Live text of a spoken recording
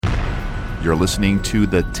You're listening to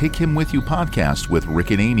the Take Him With You podcast with Rick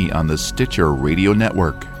and Amy on the Stitcher Radio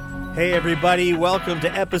Network. Hey everybody, welcome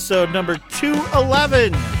to episode number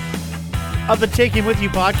 211 of the Take Him With You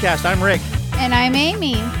podcast. I'm Rick. And I'm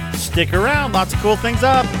Amy. Stick around, lots of cool things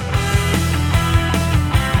up.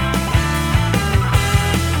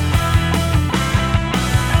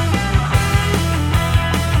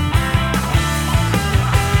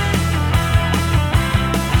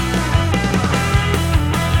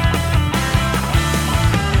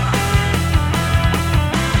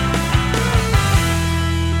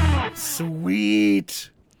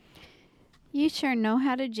 Sweet. You sure know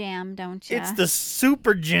how to jam, don't you? It's the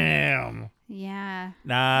Super Jam. Yeah.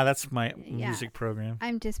 Nah, that's my music program.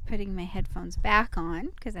 I'm just putting my headphones back on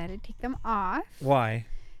because I had to take them off. Why?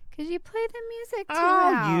 Because you play the music too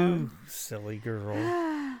Oh, loud. you silly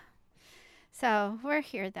girl. So we're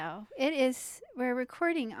here though. We're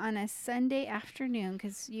recording on a Sunday afternoon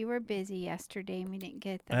because you were busy yesterday and we didn't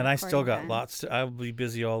get the And I still got done. lots. I'll be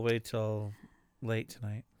busy all the way till late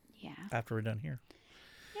tonight. Yeah. After we're done here.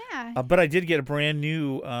 Yeah. But I did get a brand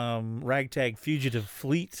new Ragtag Fugitive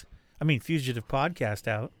podcast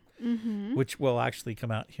out, which will actually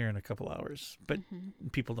come out here in a couple hours. But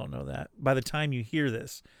people don't know that. By the time you hear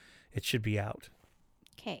this, it should be out.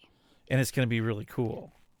 Okay. And it's going to be really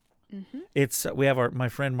cool. It's we have my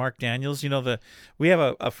friend Mark Daniels. You know, we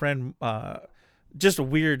have a friend. Just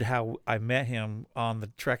weird how I met him on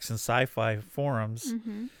the Treks and Sci-Fi forums.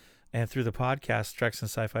 And through the podcast, Treks and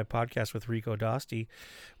Sci-Fi podcast with Rico Dosti,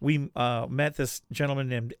 we met this gentleman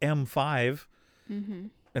named M5. And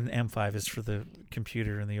the M5 is for the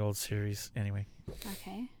computer in the old series. Anyway.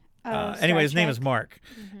 Okay. Anyway, his name is Mark.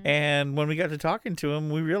 And when we got to talking to him,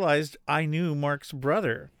 we realized I knew Mark's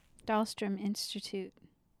brother. Dahlstrom Institute.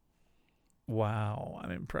 Wow,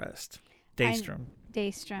 I'm impressed. Daystrom,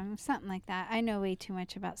 something like that. I know way too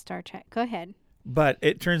much about Star Trek. Go ahead. But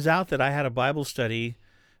it turns out that I had a Bible study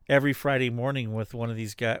every Friday morning with one of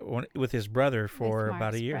these guys, with his brother for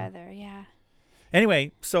about a year. Brother, yeah.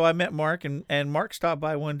 Anyway, so I met Mark, and Mark stopped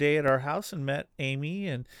by one day at our house and met Amy,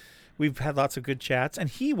 and we've had lots of good chats. And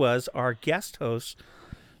he was our guest host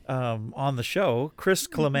on the show. Chris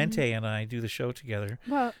Clemente and I do the show together.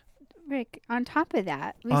 Well, Rick, on top of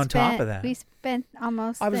that, we spent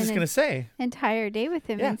almost entire day with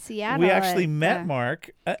him in Seattle. We actually met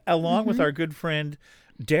Mark along with our good friend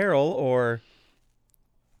Daryl, or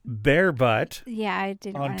Bear Butt. Yeah, I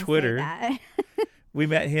didn't on want to Twitter. say that. We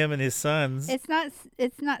met him and his sons. It's not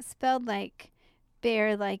spelled like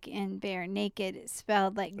bear, like in Bare Naked. It's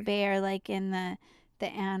spelled like bear, like in the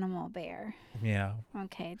animal bear. Yeah.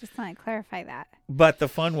 Okay, just want to clarify that. But the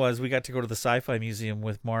fun was we got to go to the Sci-Fi Museum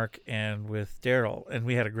with Mark and with Daryl, and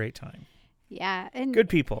we had a great time. Yeah, and good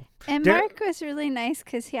people. And Mark was really nice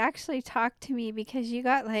because he actually talked to me because you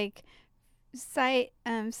got like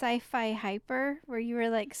sci-fi hyper, where you were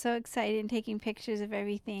like so excited and taking pictures of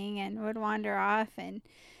everything and would wander off, and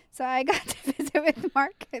so I got to visit with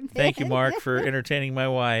Mark. Thank you, Mark, for entertaining my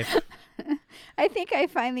wife. I think I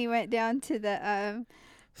finally went down to the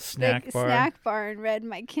snack bar and read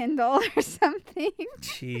my Kindle or something.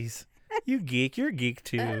 Jeez, you're a geek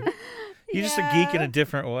too. You're just a geek in a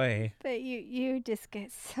different way. But you just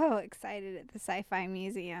get so excited at the Sci-Fi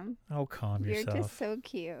Museum. Oh, calm yourself. You're just so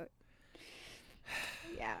cute.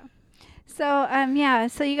 Yeah. So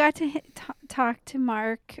so you got to talk to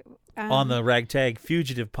Mark on the Ragtag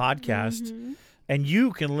Fugitive podcast, and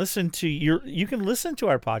you can listen to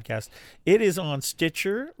our podcast. It is on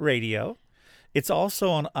Stitcher Radio. It's also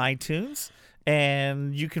on iTunes,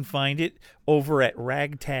 and you can find it over at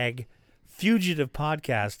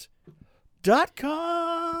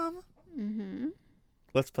ragtagfugitivepodcast.com.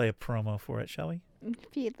 Let's play a promo for it, shall we?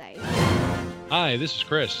 If you'd like. Hi, this is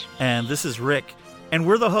Chris. And this is Rick. And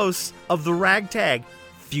we're the hosts of the Ragtag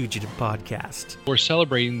Fugitive Podcast. We're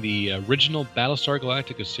celebrating the original Battlestar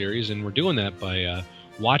Galactica series, and we're doing that by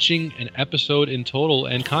watching an episode in total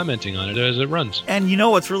and commenting on it as it runs. And you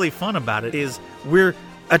know what's really fun about it is we're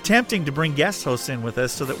attempting to bring guest hosts in with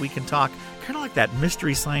us so that we can talk kind of like that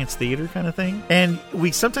Mystery Science Theater kind of thing. And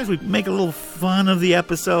sometimes we make a little fun of the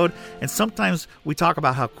episode, and sometimes we talk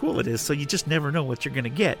about how cool it is, so you just never know what you're going to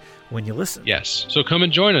get when you listen. Yes. So come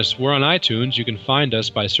and join us. We're on iTunes. You can find us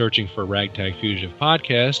by searching for Ragtag Fugitive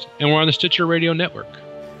Podcast, and we're on the Stitcher Radio Network.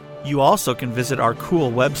 You also can visit our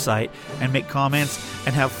cool website and make comments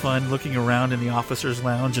and have fun looking around in the officer's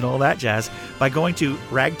lounge and all that jazz by going to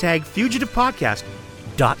ragtagfugitivepodcast.com.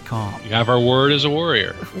 You have our word as a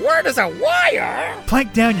warrior. Word as a warrior?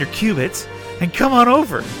 Plank down your cubits and come on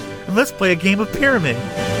over and let's play a game of Pyramid.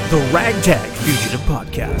 The Ragtag Fugitive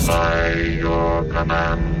Podcast. By your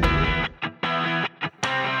command.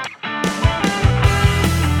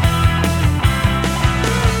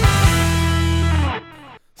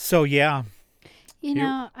 So yeah, You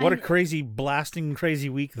know, what a crazy, blasting, crazy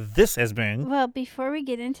week this has been. well, before we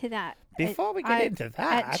get into that, Before we get into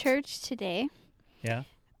that, at church today, yeah.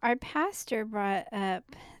 our pastor brought up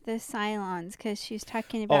the Cylons because she was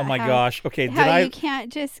talking about Oh my gosh. Okay, how you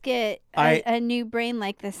can't just get a new brain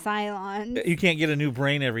like the Cylons. You can't get a new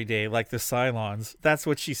brain every day like the Cylons. That's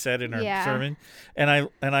what she said in her sermon. And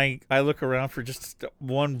I look around for just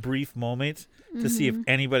one brief moment to see if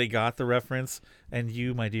anybody got the reference, and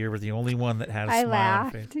you, my dear, were the only one that had a smile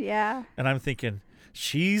laughed, on her face. yeah. And I'm thinking,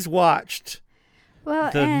 she's watched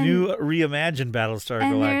the new reimagined Battlestar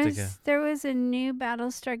Galactica. There was a new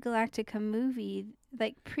Battlestar Galactica movie,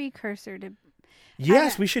 like precursor to.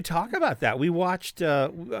 Yes, we should talk about that. We watched I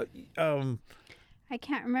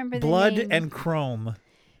can't remember the Blood name. and Chrome.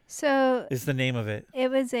 So is the name of it. It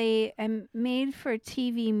was a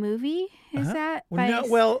made-for-TV movie. Is that?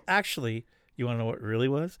 Well, actually, you want to know what it really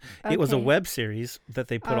was? Okay. It was a web series that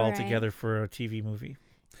they put all right. together for a TV movie.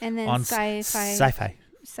 And then on Sci-Fi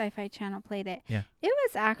Channel played it. Yeah. It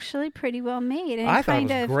was actually pretty well made. And I thought it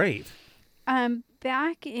was great.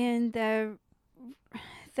 Back in the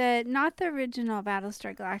not the original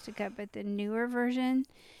Battlestar Galactica, but the newer version,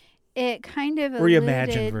 it kind of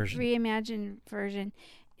reimagined version.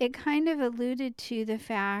 It kind of alluded to the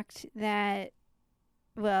fact that,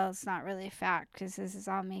 well, it's not really a fact because this is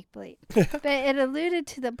all make-believe, but it alluded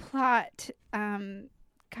to the plot kind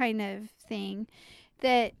of thing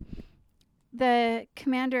that the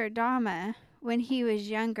Commander Adama, when he was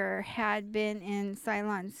younger, had been in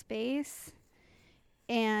Cylon space,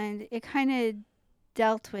 and it kind of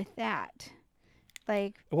dealt with that.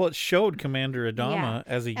 Well, it showed Commander Adama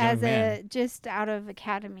as a young man. Just out of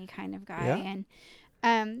academy kind of guy. Yeah.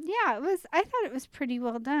 And it was. I thought it was pretty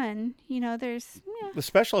well done. You know, there's the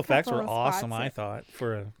special effects were awesome. I thought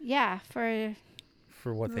for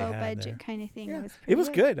what they had low budget there. kind of thing. Yeah. It was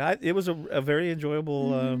good. It was a very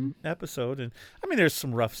enjoyable episode, and I mean, there's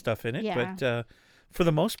some rough stuff in it, but for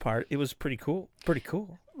the most part, it was pretty cool.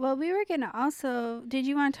 Well, we were going to also... Did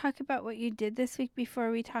you want to talk about what you did this week before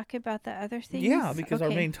we talk about the other things? Yeah, because our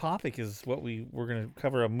main topic is what we're going to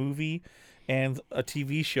cover, a movie and a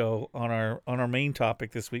TV show on our main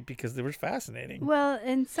topic this week, because it was fascinating. Well,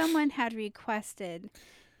 and someone had requested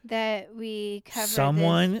that we cover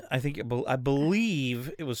I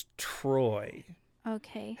believe it was Troy.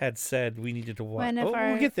 Okay. Had said we needed to watch.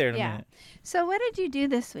 We'll get there in a minute. So what did you do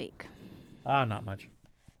this week? Not much.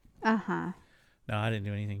 Uh-huh. No, I didn't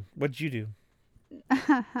do anything. What did you do?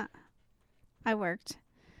 I worked.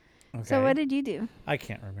 Okay. So what did you do? I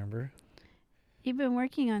can't remember. You've been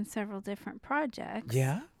working on several different projects.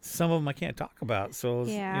 Yeah. Some of them I can't talk about. So,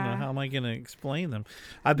 how am I going to explain them?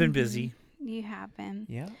 I've been busy. You have been.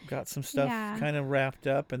 Yeah. Got some stuff kind of wrapped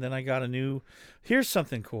up. And then I got here's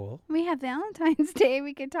something cool. We have Valentine's Day.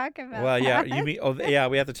 We could talk about Well, yeah. that.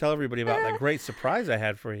 We have to tell everybody about that great surprise I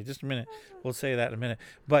had for you. Just a minute. We'll say that in a minute.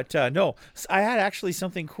 But no, I had actually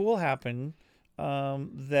something cool happen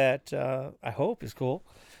that I hope is cool.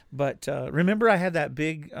 But remember, I had that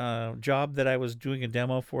big job that I was doing a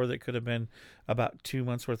demo for that could have been about 2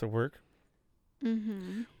 months worth of work?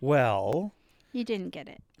 Mm-hmm. Well... You didn't get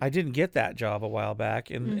it. I didn't get that job a while back,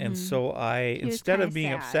 and so instead of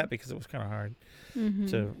being upset because it was kind of hard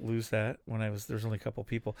to lose that when there's only a couple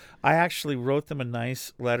people, I actually wrote them a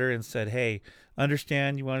nice letter and said, "Hey,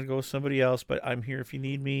 understand you want to go with somebody else, but I'm here if you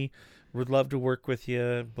need me. Would love to work with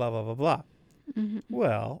you. Blah blah blah blah." Mm-hmm.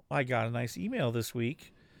 Well, I got a nice email this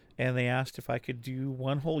week, and they asked if I could do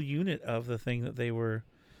one whole unit of the thing that they were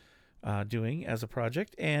doing as a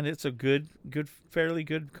project, and it's a fairly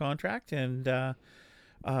good contract, and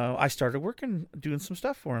I started doing some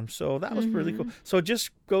stuff for him, so that was really cool. So it just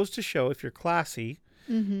goes to show, if you're classy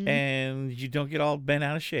and you don't get all bent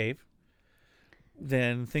out of shape,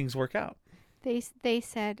 then things work out. They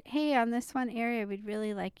said, "Hey, on this one area, we'd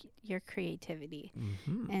really like your creativity,"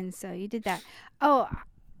 and so you did that.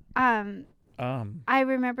 I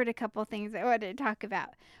remembered a couple things I wanted to talk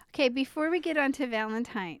about. Okay, before we get on to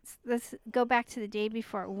Valentine's, let's go back to the day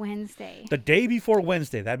before Wednesday. The day before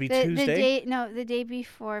Wednesday, that'd be Tuesday? The day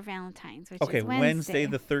before Valentine's, which is Wednesday. Wednesday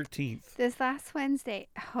the 13th. This last Wednesday,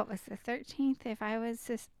 it was the 13th.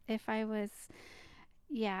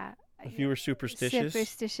 If you were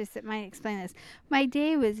superstitious, it might explain this. My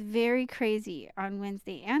day was very crazy on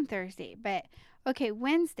Wednesday and Thursday, but okay,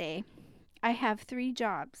 Wednesday, I have 3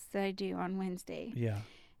 jobs that I do on Wednesday. Yeah.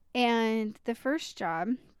 And the first job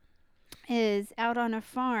is out on a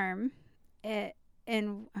farm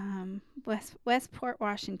in Westport,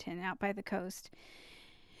 Washington, out by the coast.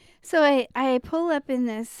 So I pull up in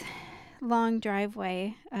this long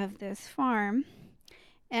driveway of this farm,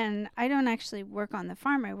 And I don't actually work on the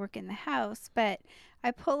farm. I work in the house. But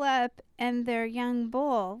I pull up, and their young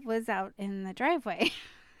bull was out in the driveway.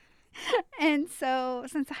 And so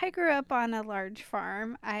since I grew up on a large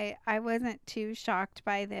farm, I wasn't too shocked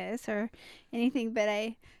by this or anything. But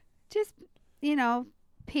I just,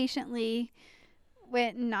 patiently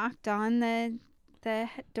went and knocked on the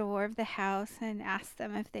door of the house and asked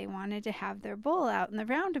them if they wanted to have their bull out in the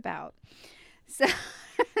roundabout. So,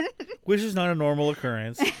 which is not a normal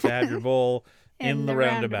occurrence to have your bull in the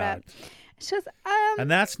roundabout. She goes, and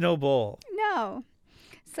that's no bull. No.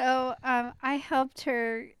 So I helped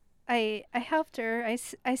her. I helped her.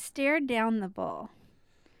 I stared down the bull.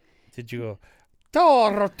 Did you go,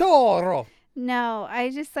 Toro, Toro? No, I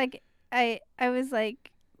just I was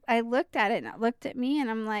like, I looked at it and it looked at me, and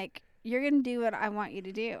I'm like, you're going to do what I want you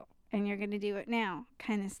to do, and you're going to do it now.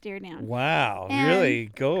 Kind of stare down. Wow. And really?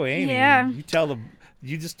 Go, Amy. Yeah.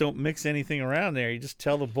 You just don't mix anything around there. You just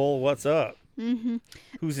tell the bull what's up. Mm-hmm.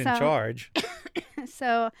 Who's in charge.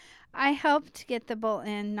 So I helped get the bull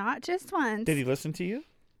in, not just once. Did he listen to you?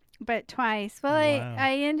 But twice. Well, Wow.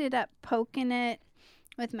 I ended up poking it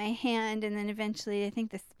with my hand, and then eventually, I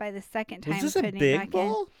think by the second time, Was this a putting it big back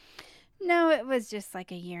bull? in. No, it was just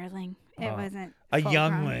like a yearling. It wasn't A full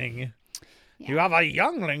youngling. grown. Yeah. You have a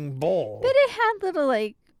youngling bull. But it had little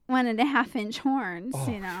 1.5-inch horns,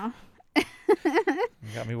 Oh.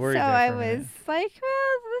 You got me worried so there for I a minute. was like,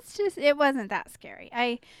 well, it wasn't that scary.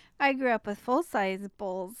 I grew up with full-size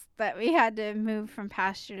bulls that we had to move from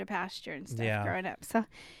pasture to pasture and stuff growing up. So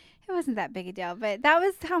it wasn't that big a deal. But that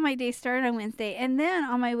was how my day started on Wednesday. And then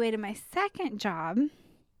on my way to my second job,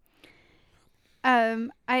 I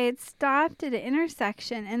had stopped at an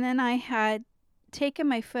intersection, and then I had taken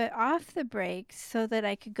my foot off the brake so that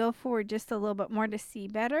I could go forward just a little bit more to see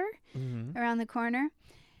better around the corner.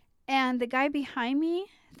 And the guy behind me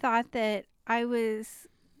thought that I was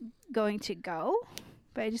going to go,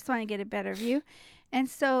 but I just want to get a better view. And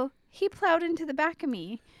so he plowed into the back of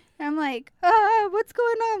me. And I'm like, what's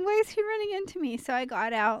going on? Why is he running into me? So I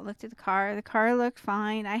got out, looked at the car. The car looked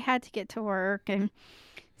fine. I had to get to work. And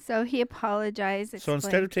so he apologized. So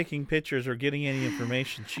instead of taking pictures or getting any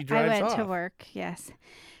information, she drives off. I went to work, yes.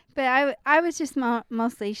 But I was just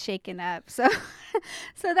mostly shaken up. So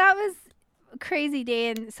that was a crazy day.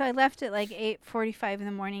 And so I left at 8:45 in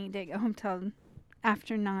the morning. Didn't go home till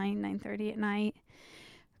after 9:30 at night.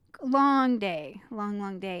 Long day,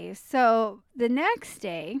 long day. So the next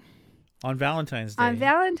day, on Valentine's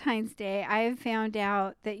Day, I found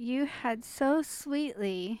out that you had so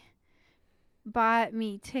sweetly bought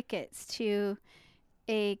me tickets to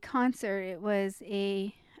a concert. It was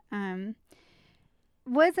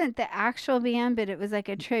wasn't the actual band, but it was like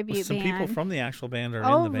a tribute Some band. people from the actual band are in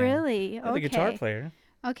the band. Oh, really? Yeah, the guitar player.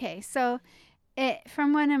 Okay, so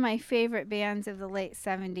from one of my favorite bands of the late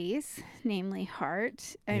 70s, namely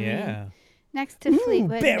Heart. I mean, next to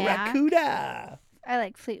Fleetwood Barracuda. Mac. I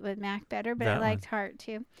like Fleetwood Mac better, but I liked Heart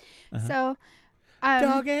too. Uh-huh. So,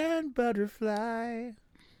 Dog and butterfly.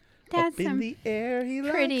 That's up in the air, he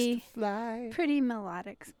likes to fly. Pretty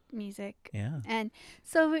melodic music. Yeah. And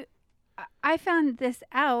so I found this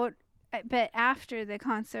out, but after the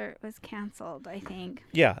concert was canceled, I think.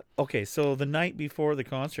 Yeah. Okay. So the night before the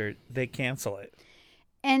concert, they cancel it.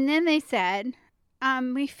 And then they said,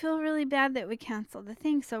 we feel really bad that we canceled the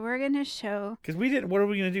thing, so we're going to show. Because we didn't. What are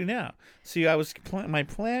we going to do now? See, my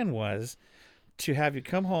plan was to have you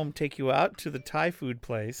come home, take you out to the Thai food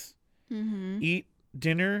place, eat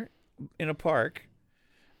dinner in a park,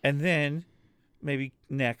 and then maybe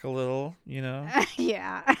neck a little,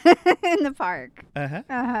 Yeah, in the park.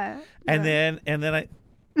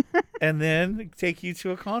 And then take you to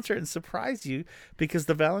a concert and surprise you, because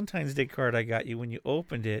the Valentine's Day card I got you, when you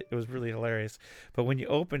opened it, it was really hilarious. But when you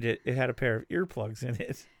opened it, it had a pair of earplugs in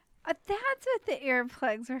it. That's what the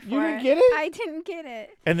earplugs were for. You didn't get it? I didn't get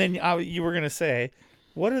it. And then you were going to say,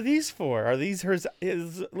 what are these for? Are these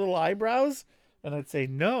his little eyebrows? And I'd say,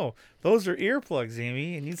 no, those are earplugs,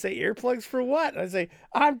 Amy. And you'd say, earplugs for what? And I'd say,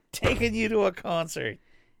 I'm taking you to a concert.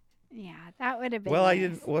 Yeah, that would have been well,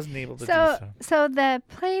 nice. I wasn't able to do so. So the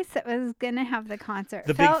place that was going to have the concert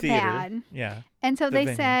the felt big theater. bad. Yeah. And so they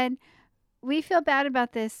venue. said, we feel bad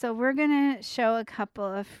about this, so we're going to show a couple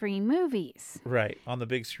of free movies. Right, on the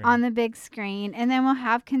big screen. On the big screen. And then we'll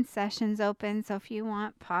have concessions open, so if you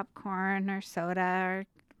want popcorn or soda or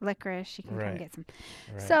licorice, you can come get some.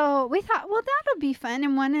 Right. So we thought, well, that'll be fun.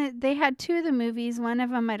 And they had two of the movies. One of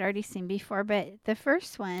them I'd already seen before, but the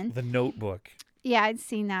first one, The Notebook. Yeah, I'd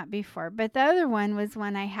seen that before. But the other one was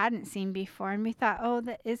one I hadn't seen before, and we thought,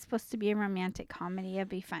 that is supposed to be a romantic comedy. It'd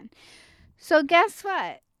be fun. So guess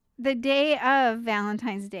what? the day of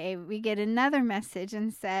Valentine's Day, we get another message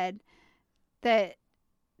and said that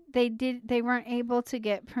they weren't able to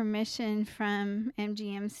get permission from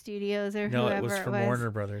MGM Studios or No, whoever it was from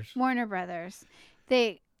Warner Brothers. Warner Brothers.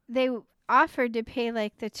 They offered to pay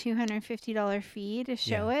like the $250 fee to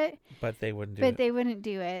show it, but they wouldn't do but it. they wouldn't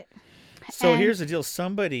do it. So here's the deal.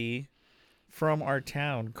 Somebody from our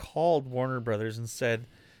town called Warner Brothers and said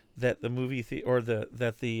that the movie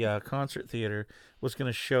the concert theater was going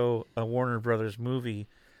to show a Warner Brothers movie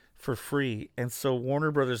for free, and so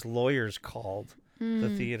Warner Brothers lawyers called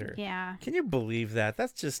the theater. Yeah. Can you believe that?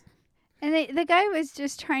 That's just And the guy was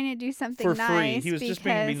just trying to do something for nice. free. He was just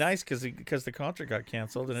being nice because the concert got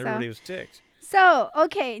canceled and everybody was ticked. So,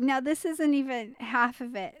 okay, now this isn't even half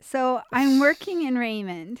of it. So I'm working in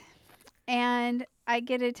Raymond, and I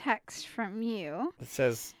get a text from you. It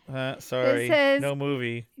says, sorry, It says, no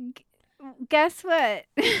movie. Guess what?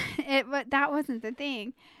 That wasn't the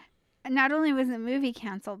thing. Not only was the movie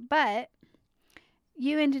canceled, but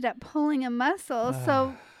you ended up pulling a muscle,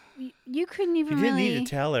 so you couldn't even You didn't really need to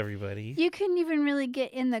tell everybody. You couldn't even really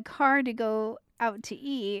get in the car to go out to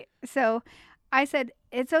eat. So I said,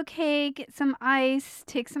 it's okay, get some ice,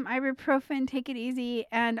 take some ibuprofen, take it easy,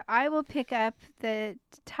 and I will pick up the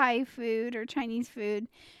Thai food or Chinese food,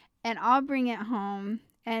 and I'll bring it home.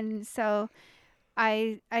 And so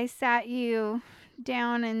I sat you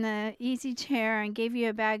down in the easy chair and gave you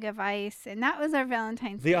a bag of ice, and that was our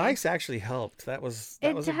Valentine's Day. The ice actually helped. That was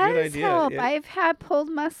a good idea. It does help. I've had pulled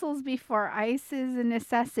muscles before. Ice is a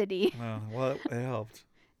necessity. Oh, well, it helped.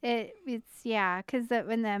 Because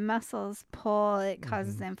when the muscles pull, it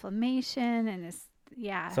causes inflammation, and it's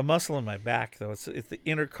It's a muscle in my back, though. It's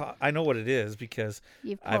the I know what it is because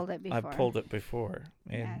you've pulled it before. I've pulled it before,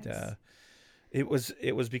 and Yes.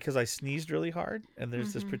 it was because I sneezed really hard, and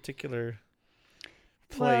there's this particular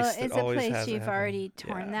place that it's always a place has you've already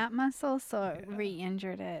torn that muscle, so it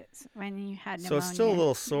re-injured it when you had pneumonia. So it's still a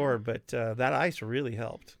little sore, but that ice really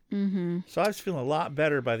helped. Mm-hmm. So I was feeling a lot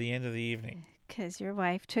better by the end of the evening. Because your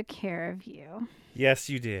wife took care of you. Yes,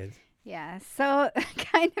 you did. Yeah. So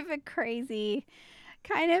kind of a crazy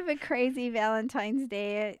Valentine's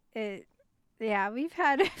Day. We've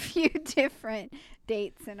had a few different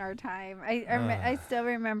dates in our time. I still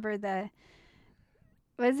remember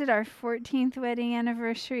was it our 14th wedding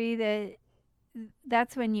anniversary?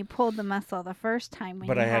 That's when you pulled the muscle the first time when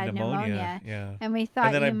you had pneumonia. Yeah. And we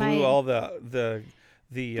thought and then you I blew might all the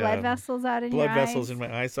blood vessels out of your eyes. Blood vessels in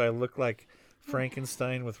my eyes, so I looked like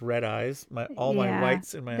Frankenstein with red eyes. All my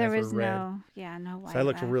whites in my eyes were red. No white. So I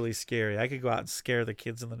looked really scary. I could go out and scare the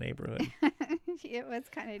kids in the neighborhood. It was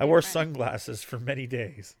kind of I wore sunglasses for many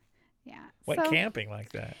days. Yeah. Went camping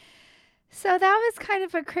like that. So that was kind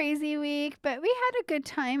of a crazy week, but we had a good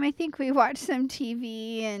time. I think we watched some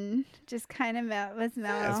TV and just kind of was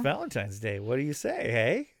mellow. Yeah, it's Valentine's Day. What do you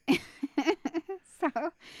say, hey?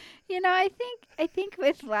 So, I think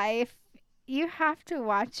with life, you have to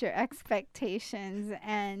watch your expectations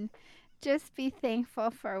and just be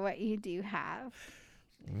thankful for what you do have.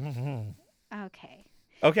 Mm-hmm.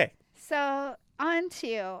 Okay. So on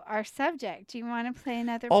to our subject. Do you want to play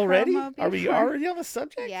another already? promo before? Are we already on the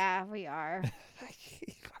subject? Yeah, we are.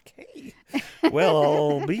 Okay.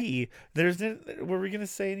 Well, were we going to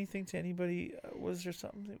say anything to anybody? Was there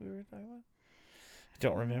something that we were talking about? I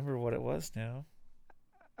don't remember what it was now.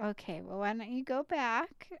 Okay, well, why don't you go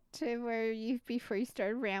back to before you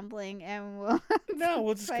started rambling, and we'll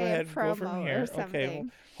we'll just go ahead and go from here. Okay, well,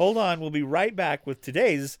 hold on. We'll be right back with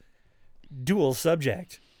today's dual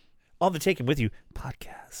subject on the Take Him With You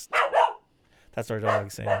podcast. That's our dog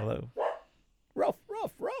saying hello. Ruff,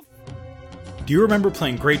 ruff, ruff. Do you remember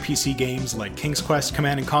playing great PC games like King's Quest,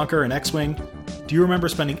 Command & Conquer, and X-Wing? Do you remember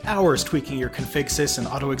spending hours tweaking your config sys and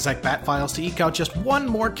autoexec bat files to eke out just one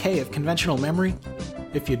more K of conventional memory?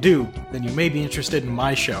 If you do, then you may be interested in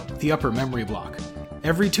my show, The Upper Memory Block.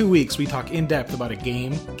 Every 2 weeks, we talk in depth about a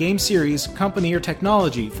game series, company, or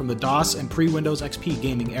technology from the DOS and pre-Windows XP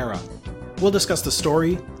gaming era. We'll discuss the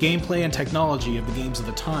story, gameplay, and technology of the games of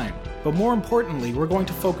the time. But more importantly, we're going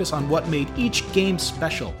to focus on what made each game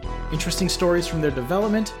special, interesting stories from their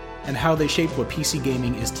development, and how they shaped what PC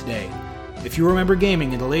gaming is today. If you remember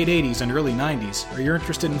gaming in the late 80s and early 90s, or you're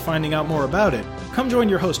interested in finding out more about it, come join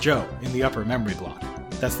your host Joe in the Upper Memory Block.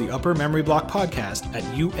 That's the Upper Memory Block podcast at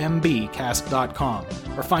umbcast.com,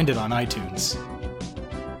 or find it on iTunes.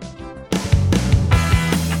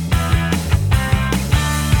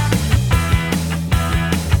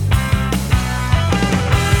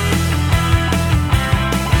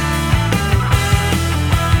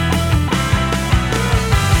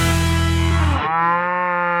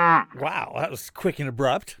 Wow, that was quick and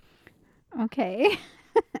abrupt. Okay.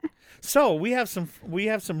 So we have some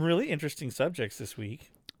really interesting subjects this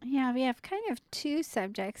week. Yeah, we have kind of two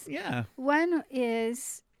subjects. Yeah. One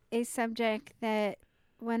is a subject that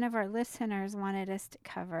one of our listeners wanted us to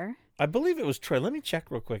cover. I believe it was Troy. Let me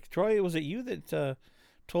check real quick. Troy, was it you that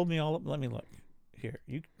told me all? Let me look. Here,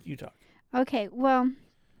 you talk. Okay, well,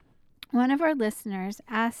 one of our listeners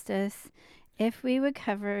asked us if we would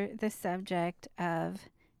cover the subject of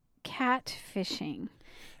catfishing.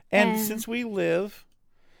 And since we live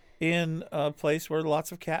in a place where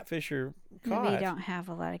lots of catfish are caught. We don't have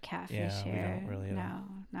a lot of catfish here. We don't really. No,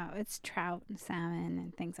 it's trout and salmon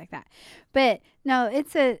and things like that. But no,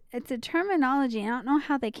 it's a terminology. I don't know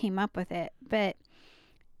how they came up with it, but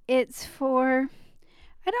it's for,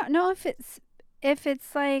 I don't know if it's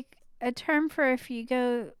like a term for if you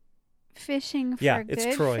go fishing for good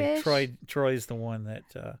it's Troy. fish. Troy's the one that.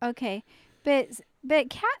 Okay, but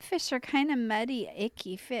catfish are kind of muddy,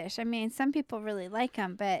 icky fish. I mean, some people really like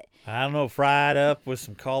them, but I don't know, fried up with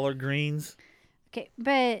some collard greens. Okay,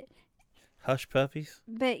 but hush puppies.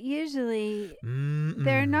 But usually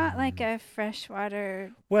they're not like a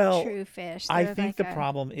freshwater true fish. They're I think like the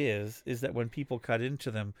problem is that when people cut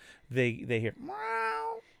into them, they hear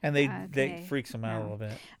meow, and they freaks them out a little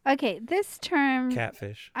bit. Okay, this term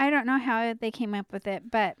catfish. I don't know how they came up with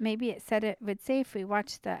it, but maybe it said it would say if we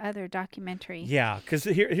watched the other documentary. Yeah, because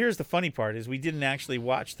here's the funny part is we didn't actually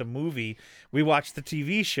watch the movie; we watched the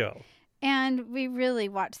TV show. And we really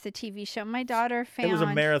watched the TV show. My daughter found... It was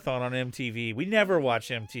a marathon on MTV. We never watch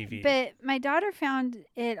MTV. But my daughter found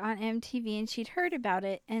it on MTV, and she'd heard about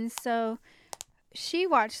it. And so she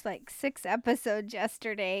watched like 6 episodes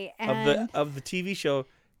yesterday. And of the TV show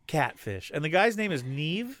Catfish. And the guy's name is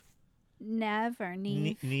Neve? Nev or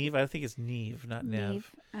Neve? Neve. I think it's Neve, not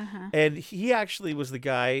Nev. Uh-huh. And he actually was the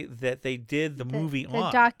guy that they did the movie on.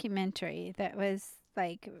 The documentary that was...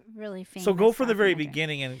 like really famous. So go from the very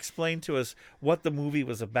beginning and explain to us what the movie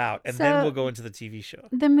was about, and then we'll go into the TV show.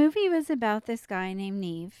 The movie was about this guy named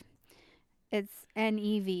Neve. It's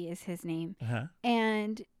N-E-V is his name. Uh-huh.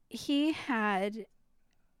 And he had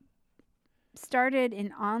started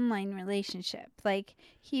an online relationship. Like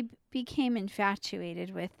he became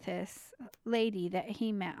infatuated with this lady that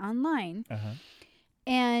he met online. Uh-huh.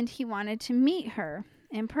 And he wanted to meet her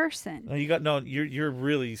in person. You're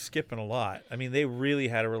really skipping a lot. I mean, they really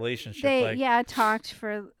had a relationship. They talked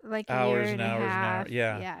for like a year and hours a half. And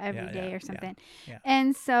hours. Every day or something. Yeah.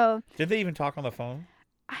 And so did they even talk on the phone?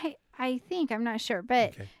 I think, I'm not sure, but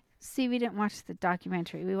okay. See, we didn't watch the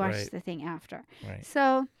documentary. We watched the thing after. Right.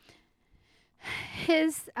 So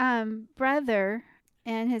his brother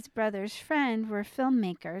and his brother's friend were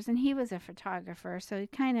filmmakers, and he was a photographer, so he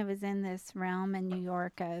kind of was in this realm in New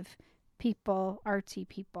York of people, artsy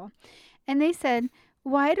people. And they said,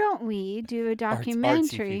 why don't we do a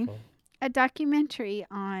documentary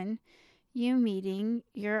on you meeting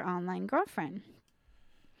your online girlfriend?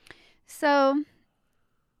 So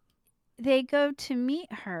they go to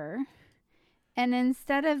meet her, and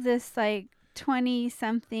instead of this like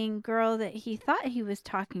 20-something girl that he thought he was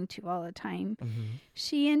talking to all the time,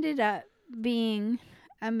 she ended up being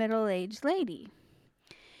a middle-aged lady.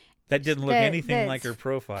 That didn't look anything like her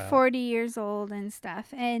profile. 40 years old and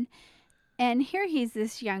stuff. And here he's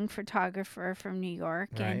this young photographer from New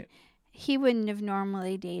York. Right. And he wouldn't have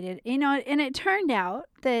normally dated. And it turned out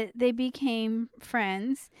that they became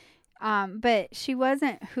friends. But she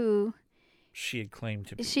wasn't who she had claimed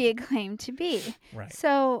to be. Right.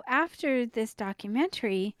 So after this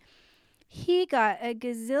documentary, he got a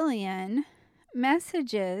gazillion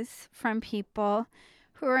messages from people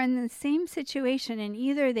who are in the same situation, and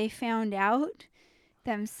either they found out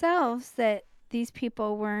themselves that these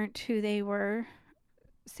people weren't who they were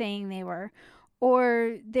saying they were,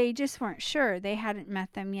 or they just weren't sure. They hadn't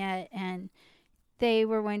met them yet, and they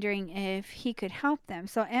were wondering if he could help them.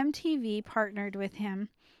 So MTV partnered with him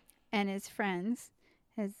and his friends,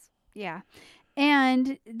 and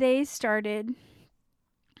they started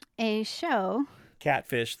a show.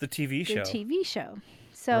 Catfish, the TV show.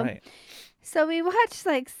 So. Right. So we watched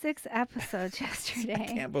like 6 episodes yesterday. I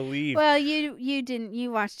can't believe. Well, you didn't.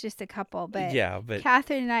 You watched just a couple, but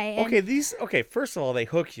Catherine and I. First of all, they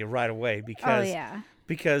hook you right away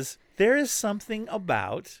because there is something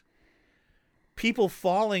about people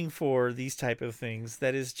falling for these type of things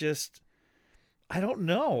that is just, I don't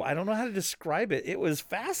know how to describe it. It was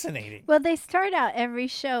fascinating. Well, they start out every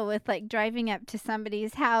show with like driving up to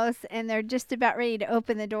somebody's house, and they're just about ready to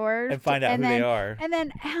open the door and find out who they are. And then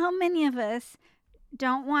how many of us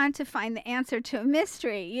don't want to find the answer to a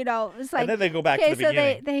mystery? You know, it's like, and then they go back to the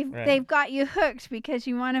beginning. They've got you hooked because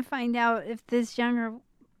you want to find out if this younger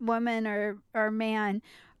woman or man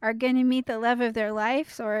are going to meet the love of their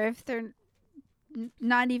lives, or if they're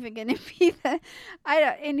not even going to be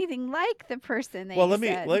anything like the person they Well,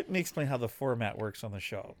 said. let me explain how the format works on the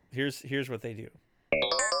show. Here's what they do.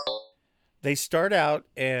 They start out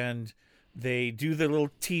and they do the little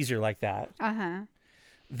teaser like that.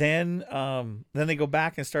 Then they go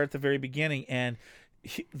back and start at the very beginning, and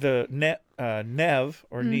Nev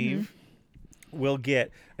or Neve will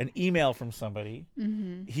get an email from somebody.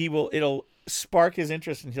 It'll spark his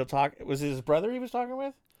interest, and he'll talk. Was it his brother he was talking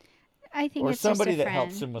with? I think or it's somebody just a that friend.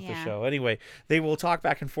 helps him with the show. Anyway, they will talk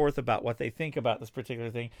back and forth about what they think about this particular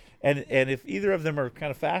thing, and if either of them are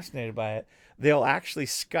kind of fascinated by it, they'll actually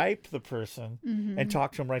Skype the person and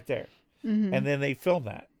talk to him right there, and then they film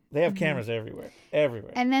that. They have cameras everywhere.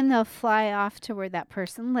 And then they'll fly off to where that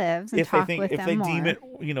person lives and talk with them if they more. deem it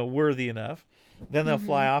worthy enough, then they'll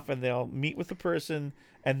fly off and they'll meet with the person,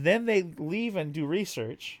 and then they leave and do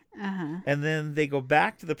research, and then they go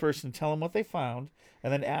back to the person, tell them what they found,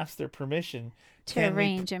 and then ask their permission to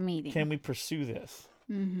arrange a meeting. Can we pursue this?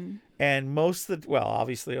 And most of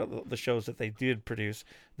obviously the shows that they did produce,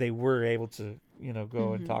 they were able to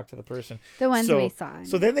go and talk to the person. The ones we saw.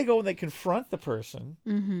 So then they go and they confront the person,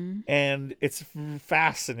 and it's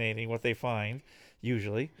fascinating what they find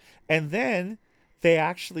usually. And then they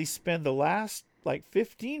actually spend the last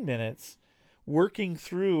 15 minutes working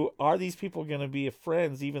through, are these people going to be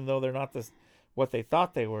friends even though they're not what they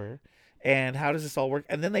thought they were, and how does this all work?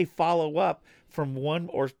 And then they follow up from 1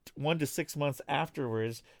 to 6 months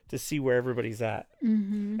afterwards to see where everybody's at.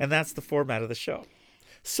 And that's the format of the show.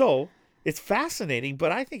 So it's fascinating,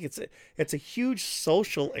 but I think it's a huge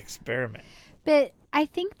social experiment. But I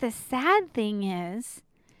think the sad thing is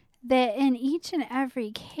that in each and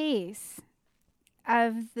every case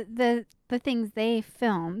of the things they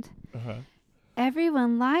filmed,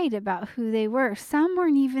 everyone lied about who they were. Some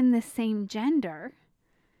weren't even the same gender.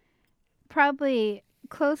 Probably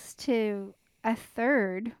close to a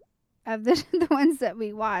third of the ones that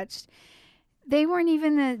we watched, they weren't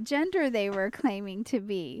even the gender they were claiming to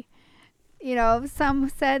be. Some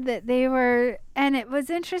said that they were, and it was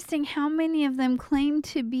interesting how many of them claimed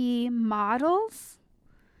to be models.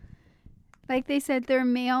 Like they said they're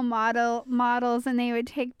male models, and they would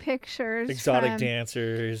take pictures. Exotic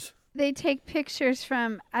dancers. They take pictures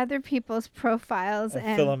from other people's profiles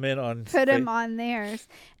and fill them in on put them on theirs.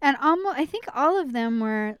 And I think all of them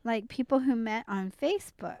were people who met on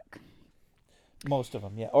Facebook. Most of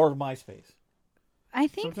them, yeah, or MySpace. I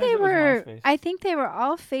think Sometimes it was MySpace. I think they were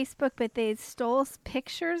all Facebook, but they stole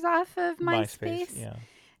pictures off of MySpace yeah,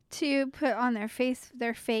 to put on their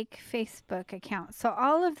fake Facebook account. So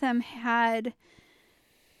all of them had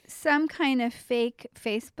some kind of fake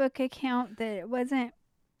Facebook account that it wasn't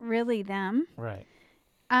really them. Right.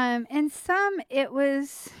 And some it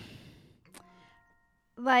was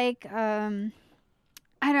I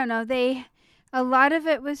don't know, a lot of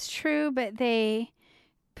it was true, but they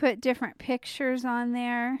put different pictures on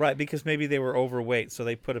there. Right, because maybe they were overweight, so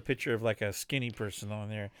they put a picture of a skinny person on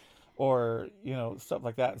there, or stuff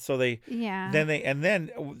like that. So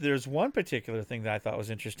then there's one particular thing that I thought was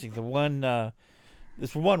interesting.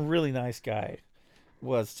 This one really nice guy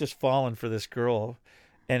was just falling for this girl,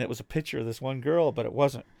 and it was a picture of this one girl, but it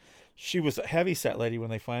wasn't. She was a heavyset lady when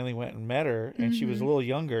they finally went and met her, and she was a little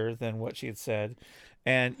younger than what she had said,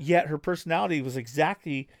 and yet her personality was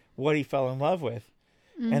exactly what he fell in love with.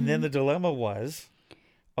 And then the dilemma was,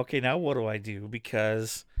 okay, now what do I do?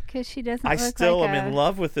 Because she doesn't. I still am in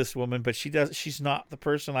love with this woman, but she's not the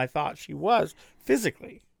person I thought she was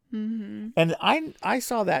physically. And I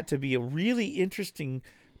saw that to be a really interesting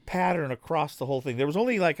pattern across the whole thing. There was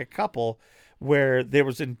only a couple where there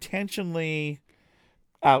was intentionally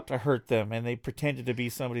out to hurt them, and they pretended to be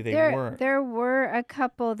somebody they weren't. There were a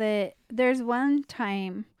couple that. There's one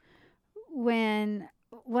time when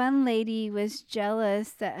one lady was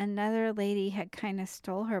jealous that another lady had kind of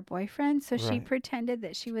stole her boyfriend, so she pretended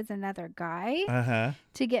that she was another guy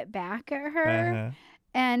to get back at her,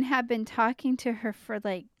 and had been talking to her for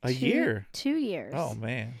a year. 2 years. Oh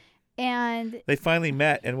man. And they finally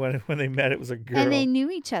met, and when they met, it was a girl. And they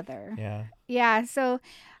knew each other. Yeah. Yeah, so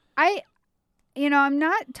I'm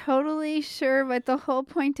not totally sure what the whole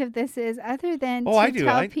point of this is, other than to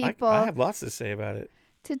tell people. I have lots to say about it.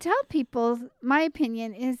 To tell people, my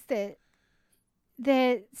opinion is that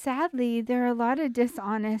sadly there are a lot of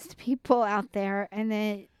dishonest people out there, and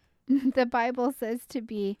that the Bible says to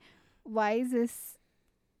be wise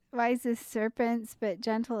as serpents, but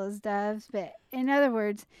gentle as doves. But in other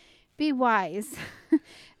words, be wise.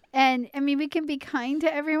 And I mean, we can be kind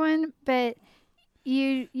to everyone, but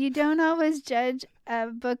you don't always judge a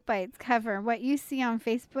book by its cover. What you see on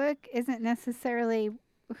Facebook isn't necessarily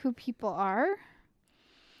who people are.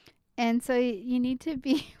 And so you need to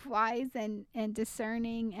be wise and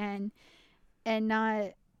discerning and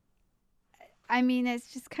not, I mean,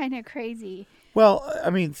 it's just kind of crazy. Well, I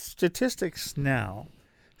mean, statistics now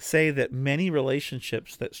say that many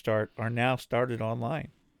relationships that are now started online.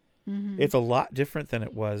 Mm-hmm. It's a lot different than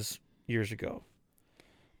it was years ago.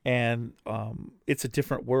 And it's a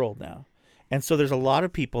different world now. And so there's a lot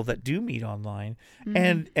of people that do meet online.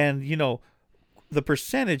 Mm-hmm. And you know, the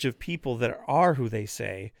percentage of people that are who they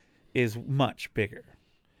say is much bigger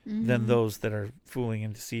than those that are fooling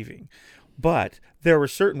and deceiving. But there were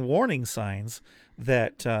certain warning signs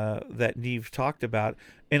that that Neve talked about,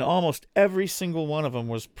 and almost every single one of them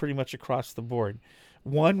was pretty much across the board.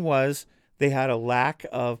 One was they had a lack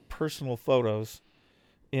of personal photos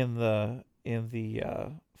in the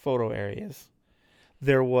photo areas.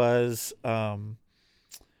 There was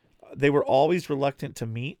they were always reluctant to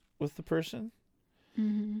meet with the person.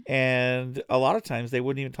 Mm-hmm. And a lot of times they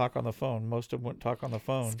wouldn't even talk on the phone. Most of them wouldn't talk on the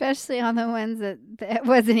phone. Especially on the ones that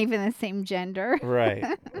wasn't even the same gender. Right.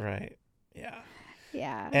 Yeah.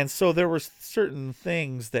 Yeah. And so there were certain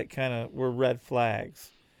things that kind of were red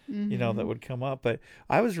flags, Mm-hmm. you know, that would come up. But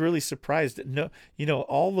I was really surprised that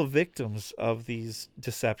all the victims of these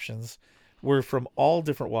deceptions were from all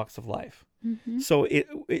different walks of life. Mm-hmm. So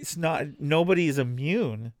it's not, nobody is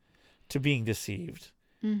immune to being deceived.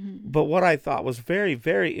 Mm-hmm. But what I thought was very,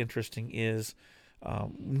 very interesting is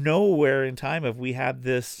nowhere in time have we had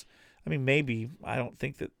this. I mean, maybe, I don't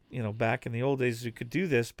think that, back in the old days we could do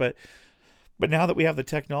this, but now that we have the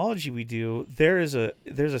technology we do, there's a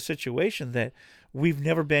situation that we've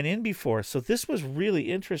never been in before. So this was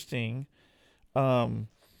really interesting. Do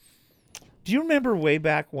you remember way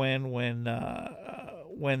back when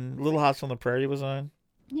Little House on the Prairie was on?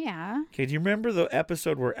 Yeah. Okay, do you remember the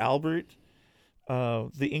episode where Albert,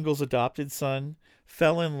 the Ingalls' adopted son,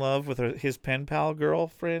 fell in love with his pen pal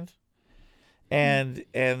girlfriend? And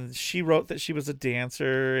she wrote that she was a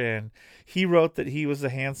dancer, and he wrote that he was a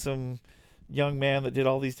handsome young man that did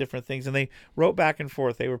all these different things. And they wrote back and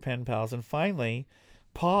forth. They were pen pals. And finally,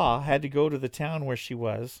 Pa had to go to the town where she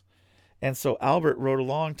was. And so Albert rode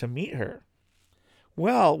along to meet her.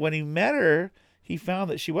 Well, when he met her, he found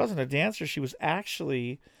that she wasn't a dancer. She was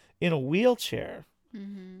actually in a wheelchair.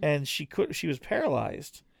 Mm-hmm. And she was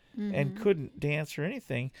paralyzed. Mm-hmm. And couldn't dance or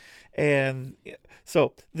anything. And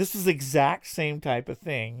so this is the exact same type of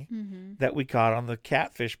thing Mm-hmm. that we caught on the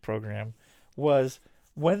Catfish program, was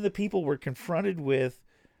when the people were confronted with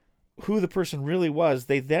who the person really was,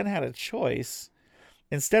 they then had a choice.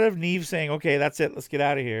 Instead of Neve saying, okay, that's it, let's get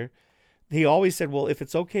out of here, he always said, well, if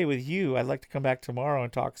it's okay with you, I'd like to come back tomorrow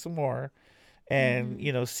and talk some more and,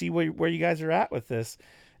 see where you guys are at with this.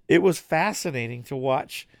 It was fascinating to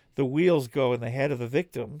watch the wheels go in the head of the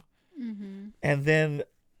victim. Mm-hmm. And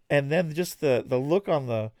then just the look on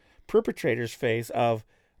the perpetrator's face of,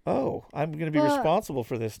 oh, I'm going to be responsible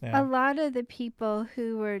for this now. A lot of the people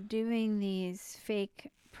who were doing these fake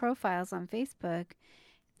profiles on Facebook,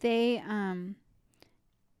 they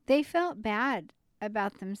felt bad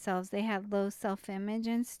about themselves. They had low self-image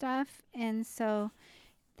and stuff. And so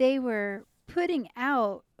they were putting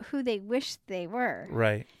out who they wished they were.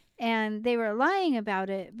 Right. And they were lying about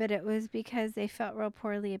it, but it was because they felt real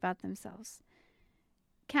poorly about themselves.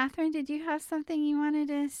 Catherine, did you have something you wanted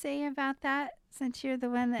to say about that? Since you're the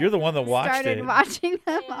one that watched started it. watching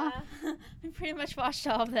them all. I pretty much watched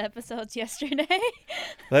all of the episodes yesterday.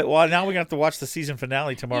 Well, now we're going to have to watch the season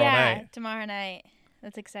finale tomorrow night. Yeah, tomorrow night.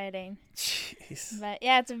 That's exciting. Jeez. But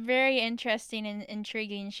yeah, it's a very interesting and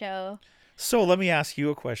intriguing show. So let me ask you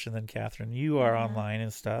a question then, Catherine. You are online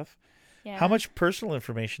and stuff. Yeah. How much personal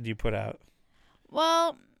information do you put out?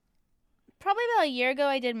 Well, probably about a year ago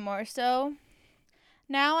I did more so.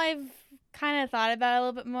 Now I've kind of thought about it a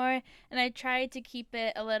little bit more, and I tried to keep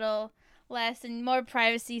it a little less and more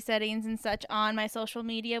privacy settings and such on my social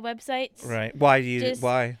media websites. Right. Why?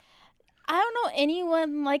 I don't know,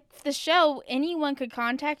 anyone like the show, anyone could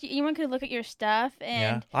contact you, anyone could look at your stuff,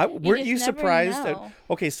 and weren't you just never surprised know.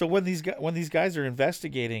 Okay, so when these guys are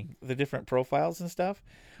investigating the different profiles and stuff,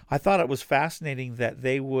 I thought it was fascinating that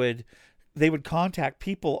they would contact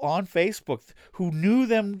people on Facebook who knew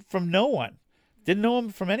them from no one, didn't know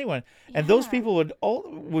them from anyone, and those people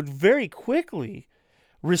would very quickly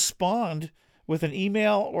respond with an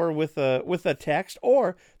email or with a text,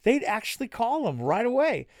 or they'd actually call them right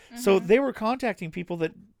away. Mm-hmm. So they were contacting people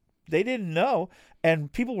that they didn't know,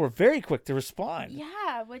 and people were very quick to respond.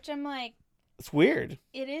 Yeah, which I'm like, it's weird.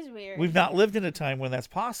 It is weird. We've not lived in a time when that's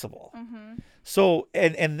possible. Mm-hmm. So,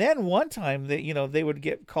 and then one time that, they would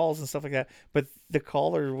get calls and stuff like that, but the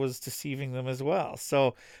caller was deceiving them as well.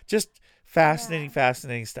 So just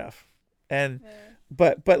Fascinating stuff. And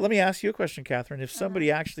but let me ask you a question, Catherine. If somebody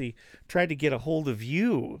actually tried to get a hold of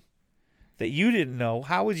you that you didn't know,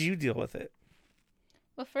 how would you deal with it?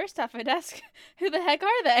 Well, first off, I'd ask, who the heck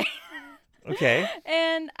are they? Okay.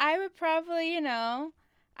 And I would probably,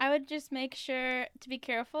 I would just make sure to be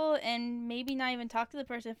careful and maybe not even talk to the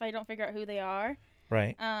person if I don't figure out who they are.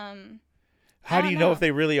 Right. How do you know if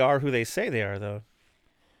they really are who they say they are, though?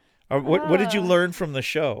 Or what did you learn from the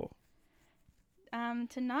show?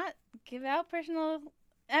 To not give out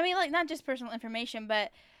not just personal information, but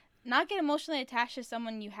not get emotionally attached to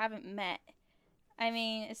someone you haven't met. I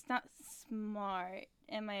mean, it's not smart.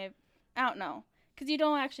 I don't know. Because you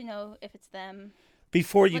don't actually know if it's them.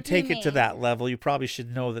 Before you take it to that level, you probably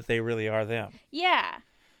should know that they really are them. Yeah.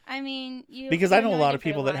 I mean, because I know a lot of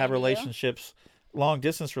people that have relationships, long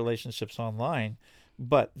distance relationships online,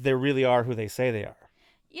 but they really are who they say they are.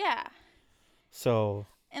 Yeah. So.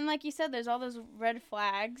 And like you said, there's all those red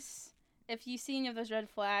flags. If you see any of those red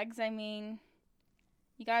flags, I mean,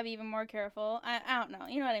 you gotta be even more careful. I don't know.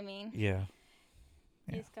 You know what I mean? Yeah.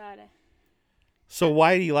 You just gotta. So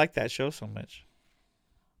why do you like that show so much?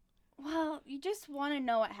 Well, you just want to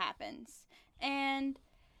know what happens. And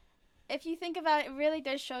if you think about it, it really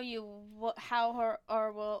does show you how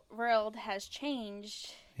our world has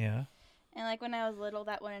changed. Yeah. And like when I was little,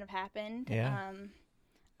 that wouldn't have happened. Yeah. I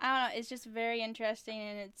don't know. It's just very interesting,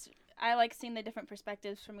 and I like seeing the different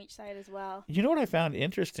perspectives from each side as well. You know what I found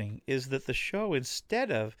interesting is that the show,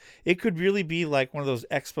 instead of, it could really be like one of those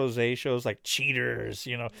expose shows like Cheaters,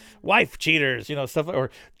 Wife Cheaters, stuff, or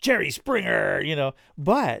Jerry Springer,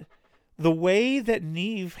 but the way that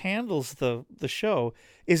Nev handles the show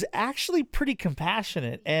is actually pretty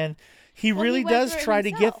compassionate, and he really does try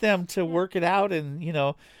to get them to work it out, and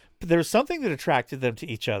there's something that attracted them to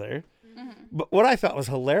each other. Mm-hmm. But what I thought was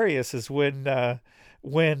hilarious is when they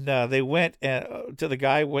went the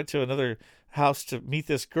guy went to another house to meet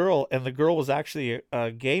this girl, and the girl was actually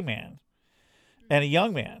a gay man and a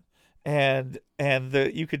young man, and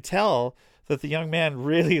you could tell that the young man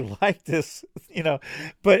really liked this,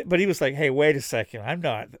 but he was like, hey, wait a second,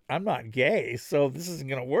 I'm not gay, so this isn't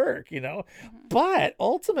gonna work, Mm-hmm. But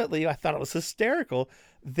ultimately I thought it was hysterical.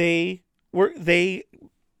 They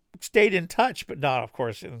stayed in touch, but not, of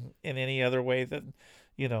course, in any other way than,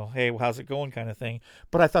 hey, how's it going kind of thing.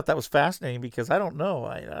 But I thought that was fascinating because I don't know.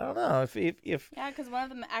 I don't know if yeah, because one of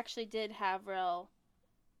them actually did have real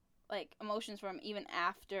emotions for him even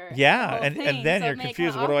after. Yeah, and then you're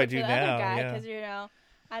confused. What do I do now? Because he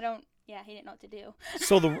didn't know what to do.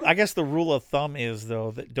 So I guess the rule of thumb is,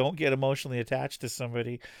 though, that don't get emotionally attached to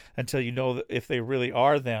somebody until you know if they really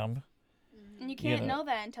are them. And you can't know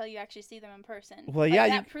that until you actually see them in person. Well, yeah,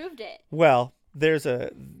 that proved it. Well, there's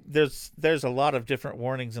a lot of different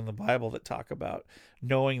warnings in the Bible that talk about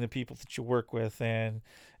knowing the people that you work with and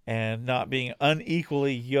not being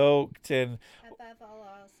unequally yoked, and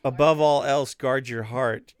above all else guard your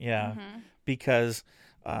heart. Yeah, mm-hmm. Because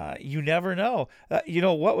you never know.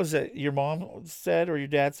 What was it your mom said or your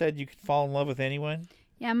dad said? You could fall in love with anyone.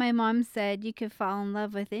 Yeah, my mom said you could fall in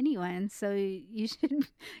love with anyone, so you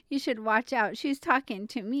should watch out. She was talking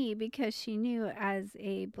to me because she knew as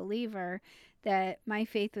a believer that my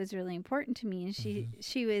faith was really important to me, and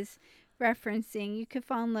she was referencing you could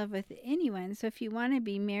fall in love with anyone. So if you want to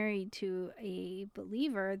be married to a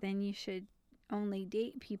believer, then you should only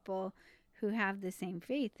date people who have the same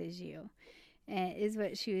faith as you, is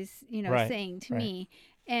what she was, saying to me.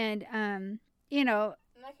 And, and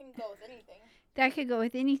that can go with anything. That could go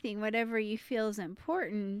with anything, whatever you feel is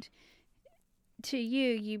important to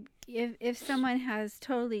you. If someone has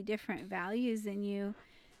totally different values than you,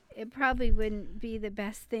 it probably wouldn't be the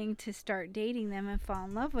best thing to start dating them and fall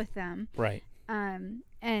in love with them. Right.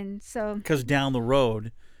 And so... Because down the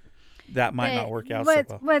road, that might not work out so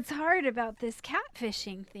well. What's hard about this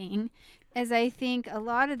catfishing thing is I think a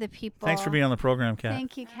lot of the people... Thanks for being on the program, Kat.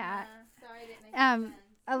 Thank you, Kat. Sorry, I didn't make sense.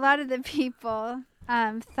 A lot of the people...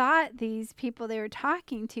 thought these people they were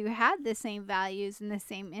talking to had the same values and the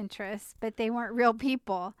same interests, but they weren't real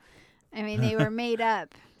people. I mean, they were made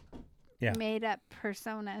up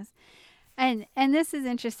personas. And this is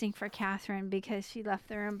interesting for Catherine because she left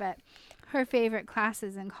the room, but her favorite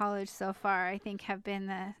classes in college so far, I think, have been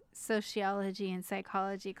the sociology and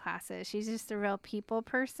psychology classes. She's just a real people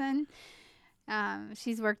person.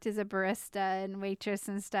 She's worked as a barista and waitress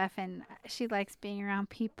and stuff, and she likes being around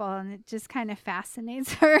people, and it just kind of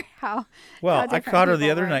fascinates her how I caught her the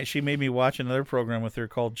other night. She made me watch another program with her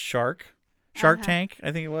called Shark Tank,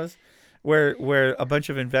 I think it was, where a bunch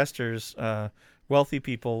of investors, wealthy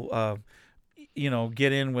people,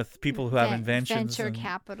 get in with people who have inventions. Venture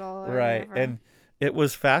capital. Right. Whatever. it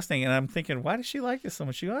was fascinating, and I'm thinking, why does she like this so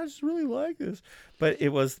much? She goes, I just really like this, but it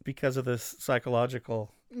was because of this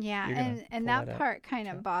psychological. Yeah, You're gonna and pull that that up. part kind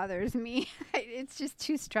of bothers me. It's just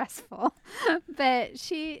too stressful. But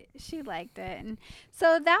she liked it, and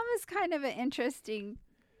so that was kind of an interesting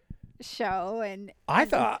show. And I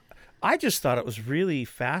just thought it was really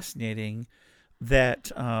fascinating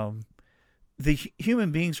that the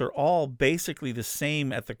human beings are all basically the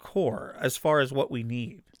same at the core as far as what we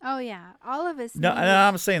need. oh yeah, all of us. No, need,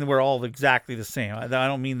 I'm saying that we're all exactly the same. I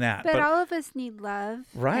don't mean that, but all of us need love,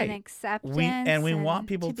 Right. and acceptance, we want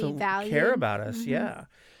people to be valued. care about us. Yeah,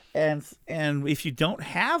 and if you don't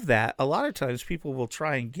have that, a lot of times people will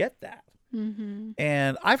try and get that. Mm-hmm.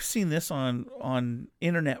 And I've seen this on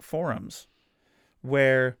internet forums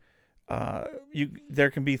where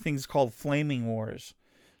there can be things called flaming wars,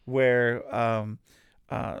 where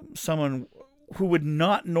someone who would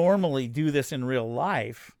not normally do this in real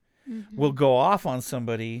life will go off on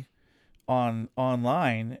somebody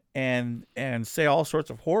online and say all sorts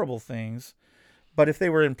of horrible things, but if they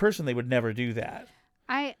were in person, they would never do that.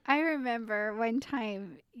 I remember one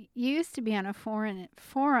time you used to be on a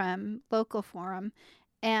forum, local forum,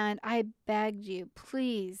 and I begged you,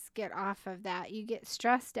 please get off of that. You get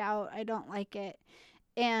stressed out. I don't like it.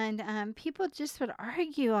 And people just would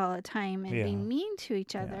argue all the time and be Yeah. mean to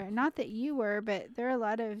each other. Not that you were, but there are a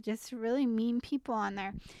lot of just really mean people on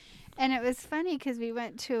there. And it was funny because we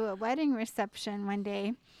went to a wedding reception one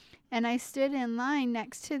day, and I stood in line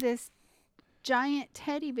next to this giant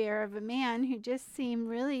teddy bear of a man who just seemed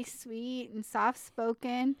really sweet and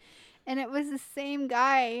soft-spoken. And it was the same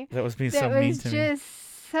guy That was being that so mean was to me. just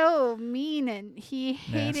so mean, and he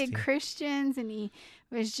hated Nasty. Christians, and he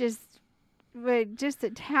was would just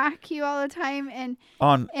attack you all the time. And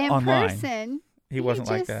in Online. person, He wasn't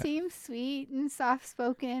like just that. seemed sweet and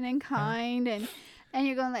soft-spoken and kind, and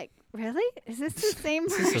you're going like, really? Is this the same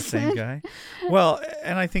Is person? this the same guy? Well,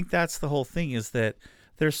 and I think that's the whole thing, is that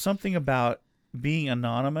there's something about being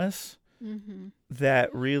anonymous Mm-hmm.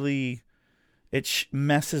 that really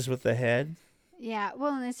messes with the head. Yeah,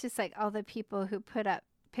 well, and it's just like all the people who put up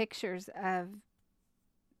pictures of,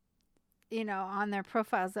 on their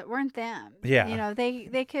profiles that weren't them. Yeah.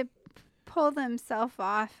 They could pull themselves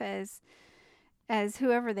off as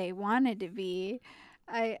whoever they wanted to be.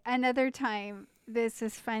 Another time, this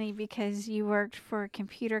is funny because you worked for a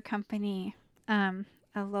computer company, a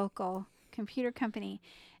local computer company,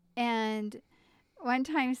 and one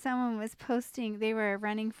time someone was posting, they were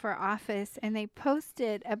running for office, and they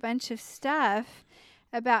posted a bunch of stuff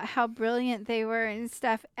about how brilliant they were and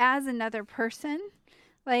stuff as another person.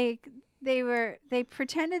 Like they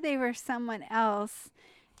pretended they were someone else,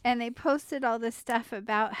 and they posted all this stuff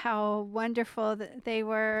about how wonderful that they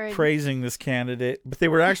were. Praising this candidate, but they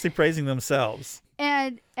were actually praising themselves.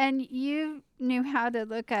 And you knew how to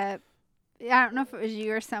look up, I don't know if it was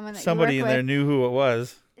you or someone that Somebody you in worked there knew who it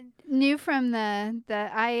was. knew from the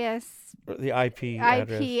The IP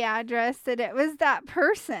address. address that it was that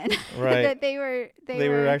person. Right. that they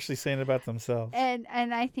were actually saying it about themselves. and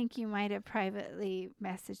I think you might have privately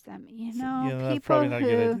messaged them. That's people probably not a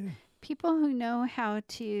good who idea. people who know how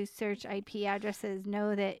to search IP addresses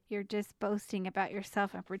know that you're just boasting about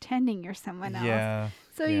yourself and pretending you're someone else. Yeah.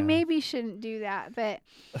 So yeah. you maybe shouldn't do that, but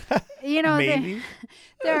there, Maybe.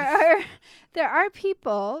 there are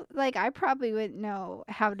people, like I probably wouldn't know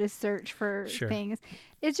how to search for Sure. things.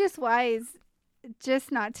 It's just wise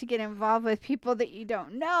just not to get involved with people that you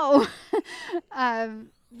don't know.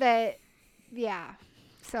 But yeah.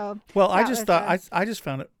 So Well, I that just was thought I just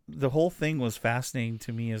found the whole thing was fascinating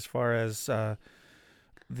to me as far as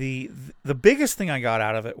the biggest thing I got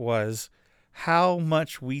out of it was how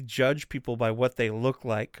much we judge people by what they look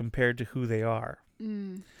like compared to who they are.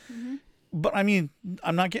 Mm-hmm. But I mean,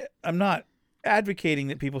 I'm not advocating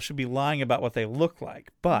that people should be lying about what they look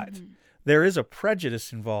like, but there is a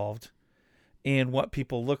prejudice involved in what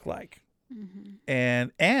people look like. Mm-hmm.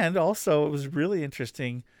 And also it was really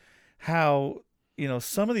interesting how,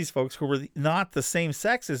 some of these folks who were not the same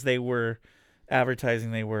sex as they were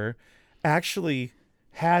advertising they were, actually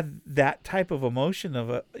had that type of emotion of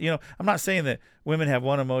I'm not saying that women have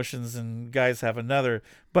one emotions and guys have another,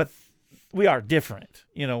 but we are different,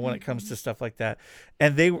 when it comes to stuff like that.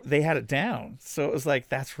 And they had it down. So it was like,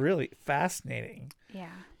 that's really fascinating.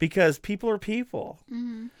 Yeah. Because people are people,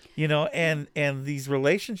 and these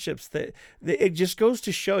relationships that it just goes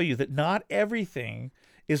to show you that not everything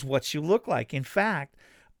is what you look like. In fact,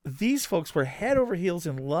 these folks were head over heels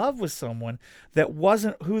in love with someone that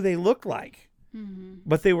wasn't who they looked like.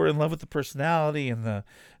 But they were in love with the personality and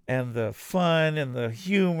the fun and the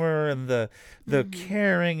humor and the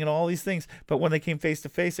caring and all these things. But when they came face to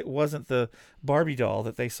face, it wasn't the Barbie doll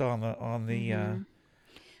that they saw on the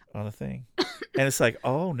thing. And it's like,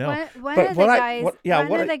 oh no. One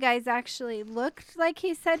of the guys actually looked like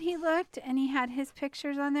he said he looked, and he had his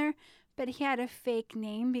pictures on there, but he had a fake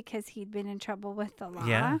name because he'd been in trouble with the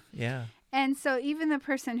law. Yeah. And so even the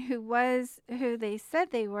person who they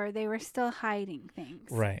said they were still hiding things.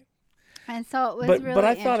 Right. And so it was but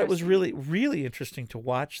I thought it was really, really interesting to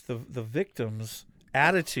watch the victims'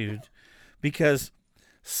 attitude, because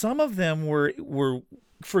some of them were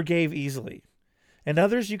forgave easily, and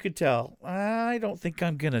others you could tell, I don't think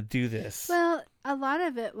I'm gonna do this. Well, a lot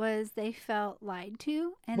of it was they felt lied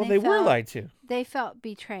to, and they were lied to. They felt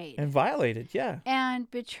betrayed and violated. Yeah. And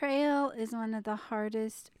betrayal is one of the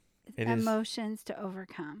hardest emotions to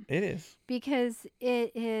overcome. It is, because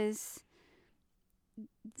it is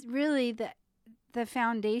really the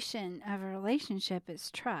foundation of a relationship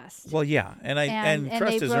is trust. Well, yeah, and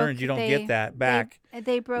trust is earned. You don't get that back.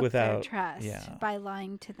 They broke their trust by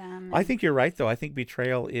lying to them. I think you're right, though. I think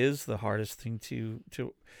betrayal is the hardest thing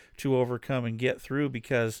to overcome and get through,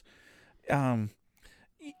 because,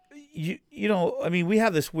 you know, I mean, we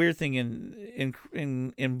have this weird thing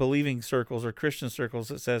in believing circles or Christian circles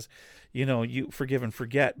that says, you know, you forgive and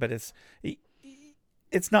forget, but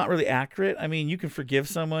it's not really accurate. I mean, you can forgive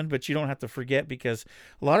someone, but you don't have to forget, because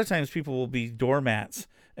a lot of times people will be doormats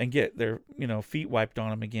and get their, you know, feet wiped on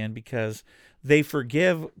them again because they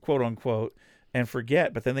forgive, quote unquote, and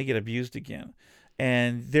forget, but then they get abused again.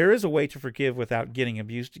 And there is a way to forgive without getting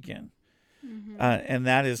abused again. And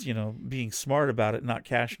that is, you know, being smart about it, not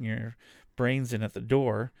cashing your brains in at the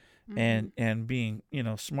door, and being, you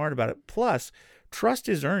know, smart about it. Plus, trust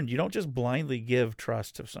is earned. You don't just blindly give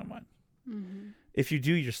trust to someone. If you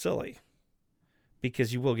do, you're silly,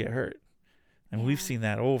 because you will get hurt. And we've seen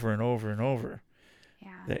that over and over and over. Yeah.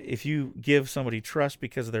 That if you give somebody trust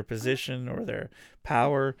because of their position or their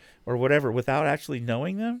power or whatever without actually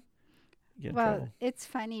knowing them, you get in trouble. It's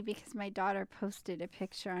funny because my daughter posted a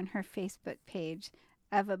picture on her Facebook page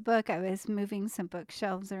of a book. I was moving some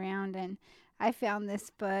bookshelves around, and I found this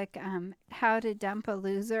book, How to Dump a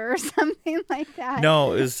Loser or something like that.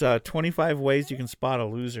 No, it's 25 ways you can spot a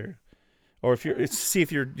loser. Or see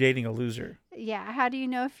if you're dating a loser. Yeah, how do you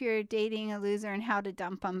know if you're dating a loser and how to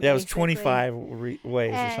dump them? Yeah, it was 25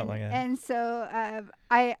 ways or something like that. And so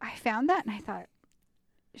I found that, and I thought,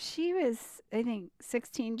 she was, I think,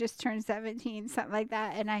 16, just turned 17, something like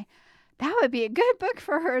that. And that would be a good book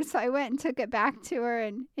for her. So I went and took it back to her,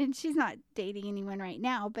 and she's not dating anyone right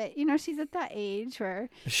now, but, you know, she's at that age where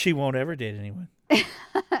she won't ever date anyone.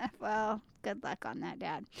 Well, good luck on that,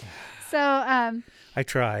 Dad. So I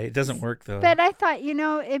try. It doesn't work, though. But I thought, you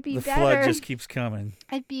know, it'd be better. The flood just keeps coming.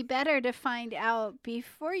 It'd be better to find out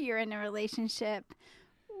before you're in a relationship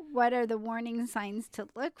what are the warning signs to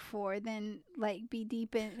look for than, like, be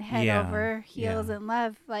deep in head over heels in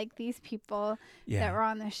love like these people that were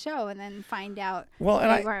on the show, and then find out. Well,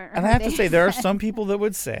 and I have to say, there are some people that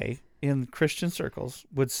would say, in Christian circles,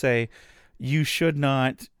 would say, you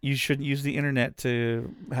shouldn't use the internet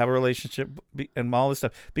to have a relationship and all this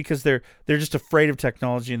stuff, because they're just afraid of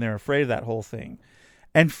technology and they're afraid of that whole thing.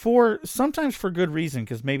 And sometimes for good reason,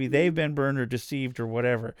 because maybe they've been burned or deceived or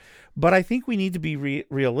whatever. But I think we need to be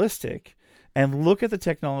realistic and look at the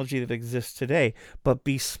technology that exists today, but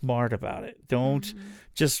be smart about it. Don't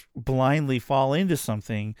just blindly fall into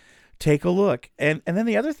something. Take a look. And then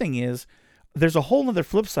the other thing is, there's a whole other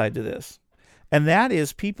flip side to this. And that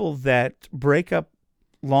is people that break up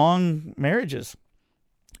long marriages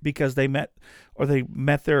because they met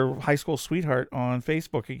their high school sweetheart on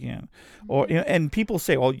Facebook again. Or and people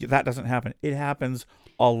say, well, that doesn't happen. It happens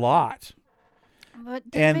a lot.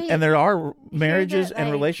 And there are marriages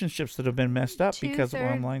and relationships that have been messed up because of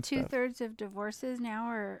online stuff. 2/3 of divorces now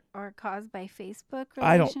are caused by Facebook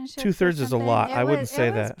I relationships. don't. 2/3 is a lot. I wouldn't say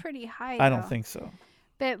that. It's pretty high. I don't think so.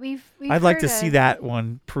 But we've I'd like to see that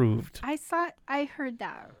one proved. I heard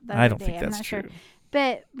that. I don't think that's true. Sure.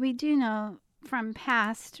 But we do know from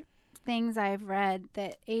past things I've read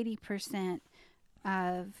that 80%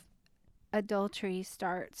 of adultery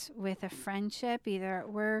starts with a friendship, either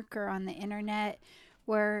at work or on the internet,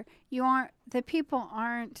 where the people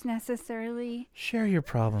aren't necessarily share your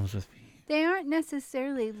problems with me. They aren't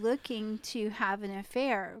necessarily looking to have an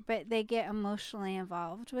affair, but they get emotionally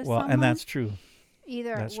involved with someone. And that's true.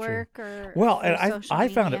 Either that's at work or and I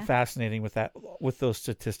found it fascinating with those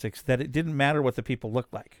statistics that it didn't matter what the people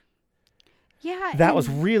looked like. Yeah, that was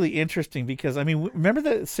really interesting because, I mean, remember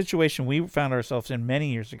the situation we found ourselves in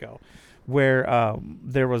many years ago where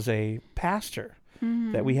there was a pastor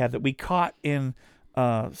that we had that we caught in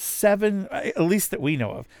 7, at least that we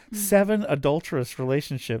know of, 7 adulterous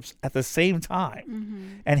relationships at the same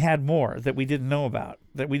time, and had more that we didn't know about,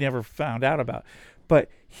 that we never found out about. But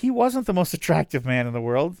he wasn't the most attractive man in the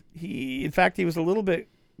world. In fact, he was a little bit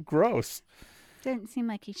gross. Didn't seem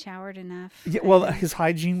like he showered enough. Yeah, well, his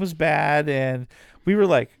hygiene was bad, and we were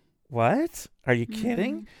like, "What? Are you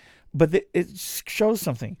kidding?" But it shows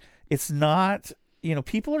something. It's not,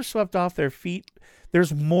 people are swept off their feet.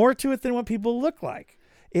 There's more to it than what people look like.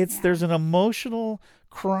 There's an emotional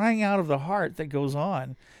crying out of the heart that goes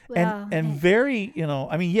on. Well, and very,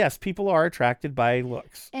 yes, people are attracted by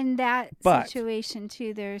looks. In that situation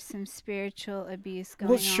too, there's some spiritual abuse going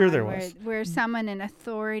on. Well, sure there was. Where someone in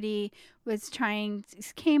authority was came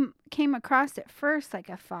across at first like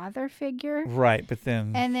a father figure. Right, but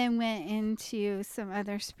then. And then went into some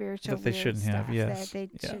other spiritual that they shouldn't have, yes. That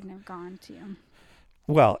they shouldn't have gone to.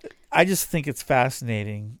 Well, I just think it's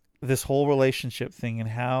fascinating, this whole relationship thing, and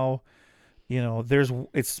how,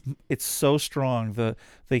 it's so strong,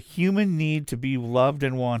 the human need to be loved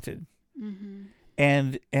and wanted.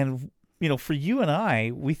 And for you and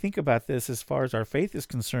I, we think about this as far as our faith is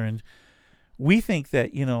concerned. We think that,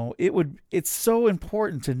 it's so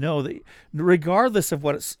important to know that regardless of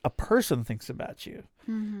what a person thinks about you,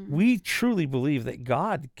 we truly believe that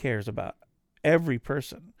God cares about every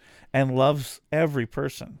person and loves every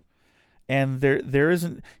person. And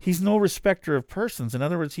he's no respecter of persons. In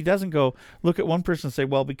other words, he doesn't go look at one person and say,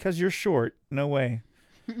 well, because you're short, no way.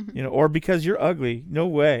 Or because you're ugly, no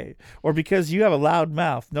way. Or because you have a loud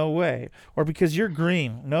mouth, no way. Or because you're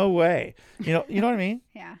green, no way. You know what I mean?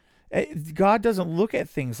 Yeah. God doesn't look at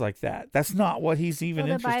things like that. That's not what he's even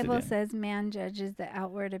interested in. The Bible says man judges the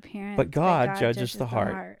outward appearance, but God judges the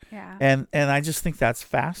heart. Yeah. And I just think that's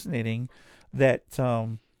fascinating that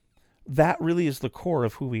that really is the core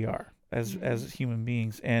of who we are as human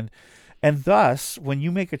beings. And thus, when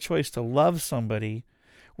you make a choice to love somebody,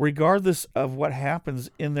 regardless of what happens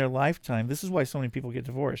in their lifetime, this is why so many people get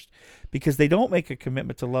divorced, because they don't make a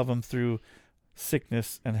commitment to love them through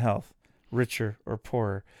sickness and health, richer or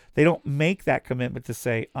poorer. They don't make that commitment to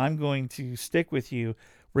say, I'm going to stick with you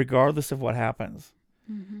regardless of what happens.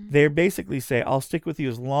 They basically say, I'll stick with you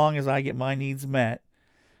as long as I get my needs met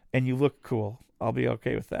and you look cool. I'll be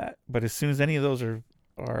okay with that. But as soon as any of those are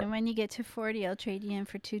and when you get to 40, I'll trade you in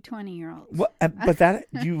for 2 20-year-olds. Well, but that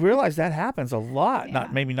you realize that happens a lot. Yeah.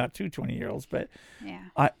 Maybe not 2 20-year-olds, but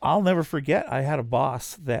I'll never forget. I had a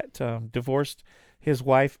boss that divorced his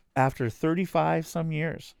wife after 35 some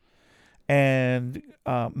years, and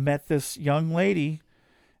met this young lady,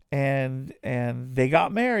 and they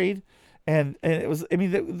got married, and it was. I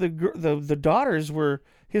mean, the daughters were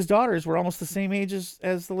his daughters were almost the same age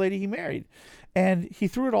as the lady he married, and he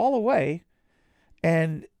threw it all away.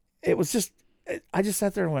 And it was just, I just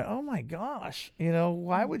sat there and went, oh my gosh,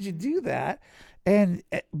 why would you do that?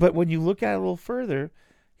 But when you look at it a little further,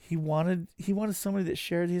 he wanted somebody that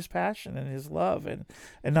shared his passion and his love and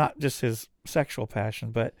not just his sexual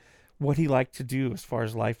passion, but what he liked to do as far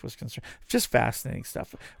as life was concerned. Just fascinating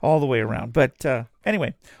stuff all the way around. But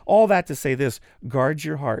anyway, all that to say this, guard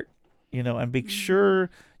your heart, and make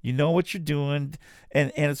sure you know what you're doing.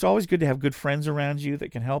 And it's always good to have good friends around you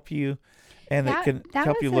that can help you. And that can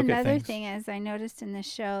help you look at things. That was another thing, as I noticed in the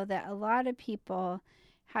show, that a lot of people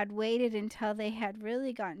had waited until they had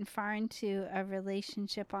really gotten far into a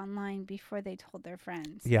relationship online before they told their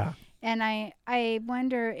friends. Yeah. And I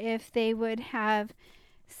wonder if they would have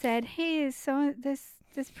said, hey, so this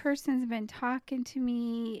person's been talking to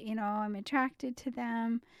me, I'm attracted to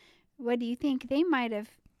them. What do you think? They might have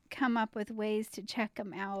come up with ways to check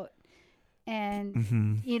them out.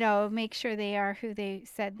 And, make sure they are who they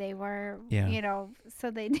said they were, so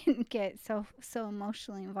they didn't get so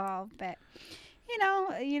emotionally involved. But,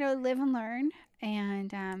 live and learn.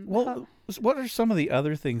 And what are some of the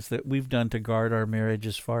other things that we've done to guard our marriage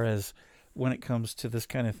as far as when it comes to this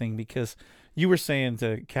kind of thing? Because you were saying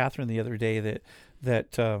to Catherine the other day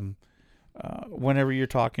that whenever you're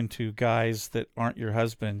talking to guys that aren't your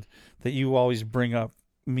husband, that you always bring up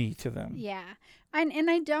me to them. Yeah. And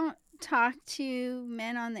I don't talk to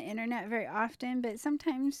men on the internet very often, but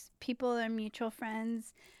sometimes people are mutual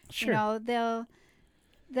friends. Sure. They'll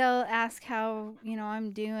ask how I'm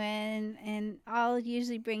doing, and I'll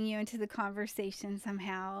usually bring you into the conversation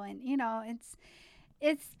somehow. And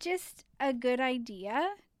it's just a good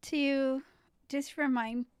idea to just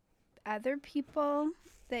remind other people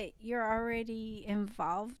that you're already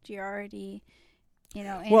involved, you're already in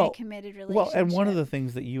a committed relationship. Well, and one of the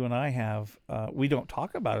things that you and I have, we don't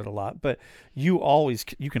talk about it a lot, but you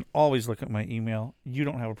can always look at my email. You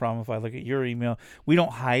don't have a problem if I look at your email. We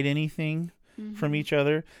don't hide anything from each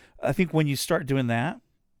other. I think when you start doing that,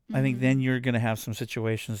 I think then you're going to have some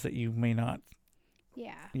situations that you may not.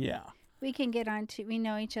 Yeah. Yeah. We can we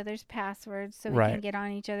know each other's passwords, so we can get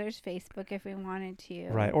on each other's Facebook if we wanted to.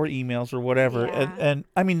 Right, or emails or whatever. Yeah. And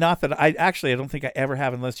I mean, not that I don't think I ever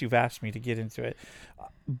have unless you've asked me to get into it.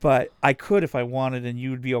 But I could if I wanted, and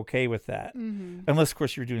you would be okay with that. Unless, of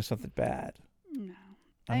course, you're doing something bad. No.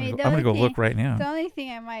 I'm going to go look right now. The only thing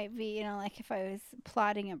I might be, like if I was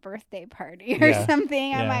plotting a birthday party or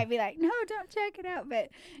something, I might be like, no, don't check it out.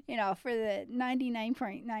 But, for the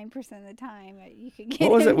 99.9% of the time, you could get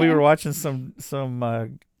What was it? We there. were watching some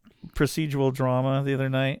procedural drama the other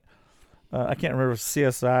night. I can't remember if it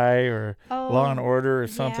was CSI or Law and Order or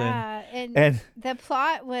something. Yeah, and the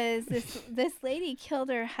plot was this lady killed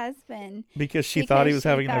her husband because she thought he was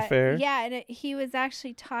having an affair. Yeah, and he was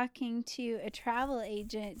actually talking to a travel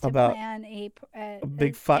agent to about plan a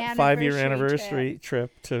big 5-year anniversary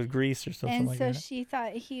trip to Greece or something like that. And so she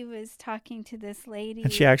thought he was talking to this lady.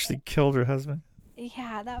 And she actually killed her husband.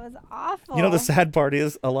 Yeah, that was awful. The sad part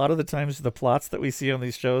is a lot of the times the plots that we see on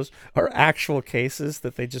these shows are actual cases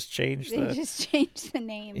that they just change. They just change the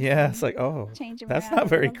names. Yeah, it's like, that's not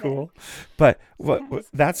very cool. Bit. But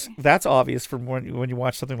that's obvious from when you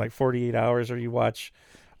watch something like 48 Hours or you watch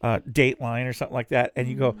Dateline or something like that, and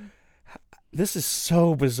you go, this is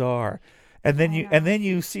so bizarre. And then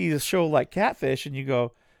you see a show like Catfish, and you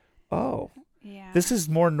go, oh. Yeah. This is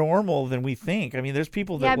more normal than we think. I mean, there's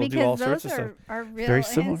people that will do all sorts of stuff. Are real very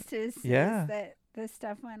similar. instances that this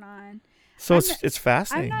stuff went on. So it's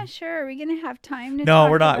fascinating. I'm not sure. Are we going to have time to No,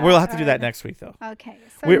 talk we're not. about We'll have to do that next week, though. Okay.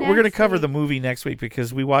 So we're going to cover week, the movie next week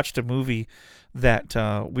because we watched a movie that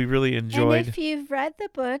we really enjoyed. And if you've read the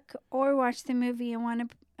book or watched the movie and want to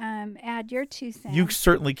add your 2 cents, you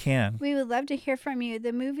certainly can. We would love to hear from you.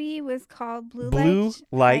 The movie was called Blue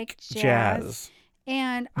Like Jazz.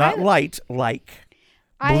 And not light like.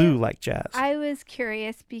 Blue Like Jazz. I was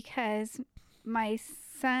curious because my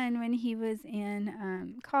son, when he was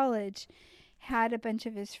in college, had a bunch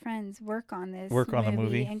of his friends work on the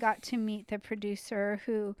movie and got to meet the producer,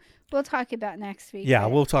 who we'll talk about next week. Yeah,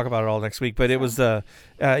 we'll talk about it all next week. But it was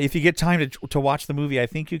if you get time to watch the movie, I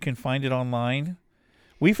think you can find it online.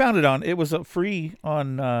 We found it it was free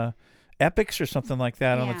on Epix or something like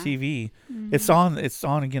that on the TV. It's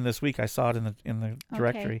on again this week. I saw it in the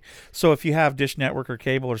directory. Okay. So if you have Dish Network or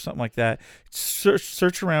cable or something like that,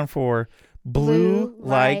 search around for Blue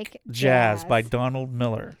Like Jazz by Donald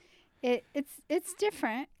Miller. It's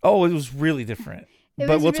different. Oh, it was really different.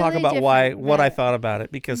 But we'll talk about what I thought about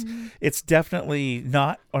it, because it's definitely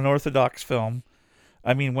not an orthodox film.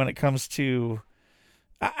 I mean, when it comes to,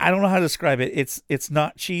 I don't know how to describe it. It's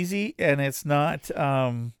not cheesy, and it's not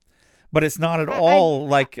but it's not at all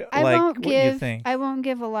like what you think. I won't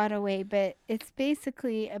give a lot away, but it's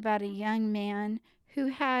basically about a young man who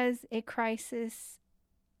has a crisis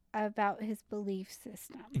about his belief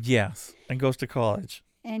system. Yes, and goes to college.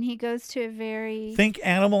 And he goes to a very... Think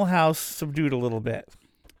Animal House subdued a little bit.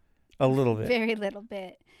 A little bit. Very little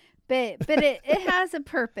bit. But it has a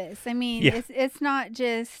purpose. I mean, it's not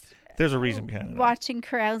just... There's a reason behind it. Watching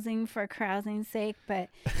carousing for carousing's sake, but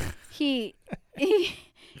he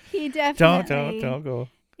definitely don't go.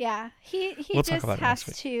 Yeah, he we'll just has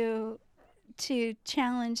to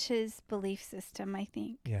challenge his belief system, I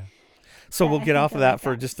think. Yeah. So we'll get off of that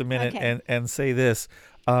for just a minute and say this.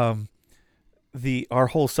 Our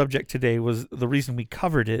whole subject today was, the reason we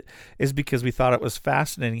covered it is because we thought it was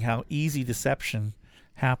fascinating how easy deception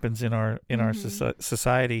happens in our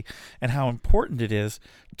society, and how important it is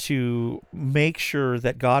to make sure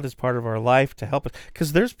that God is part of our life to help us.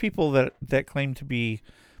 Because there's people that claim to be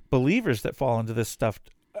believers that fall into this stuff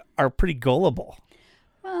are pretty gullible.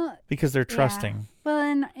 Well, because they're trusting. Yeah.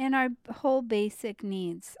 Well, and our whole basic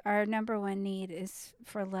needs, our number one need is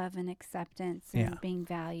for love and acceptance and being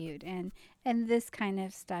valued, and this kind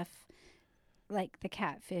of stuff, like the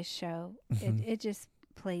Catfish show, it just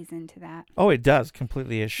plays into that. Oh, it does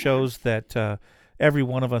completely. It shows that every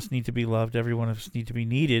one of us need to be loved. Every one of us need to be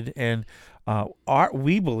needed, and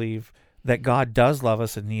we believe that God does love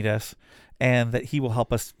us and need us, and that He will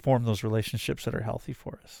help us form those relationships that are healthy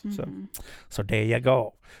for us. So there you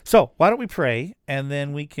go. So why don't we pray, and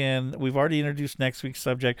then we've already introduced next week's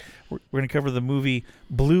subject. We're going to cover the movie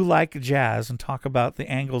Blue Like Jazz and talk about the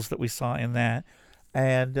angles that we saw in that,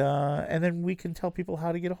 and then we can tell people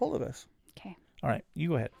how to get a hold of us. Okay. All right, you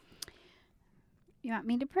go ahead. You want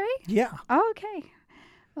me to pray? Yeah. Oh, okay.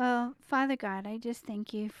 Well, Father God, I just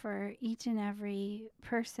thank you for each and every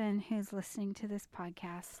person who's listening to this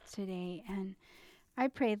podcast today. And I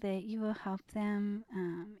pray that you will help them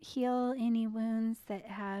heal any wounds that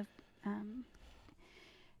have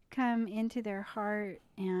come into their heart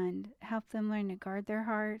and help them learn to guard their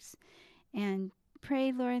hearts. And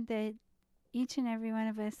pray, Lord, that each and every one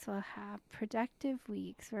of us will have productive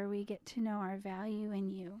weeks where we get to know our value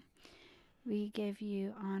in you. We give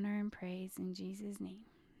you honor and praise in Jesus' name.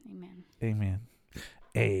 Amen. Amen.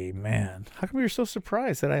 Amen. How come you're so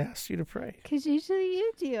surprised that I asked you to pray? Because usually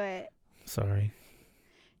you do it. Sorry.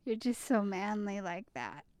 You're just so manly like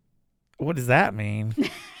that. What does that mean?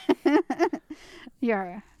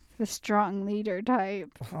 You're the strong leader type.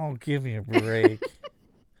 Oh, give me a break.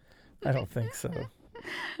 I don't think so.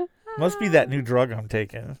 Must be that new drug I'm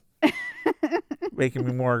taking. Making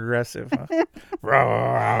me more aggressive, huh?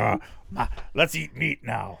 Let's eat meat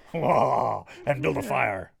now. And build a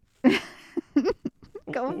fire.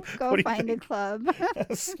 Go find a club.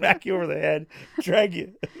 Smack you over the head. Drag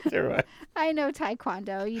you. I know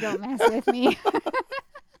Taekwondo. You don't mess with me.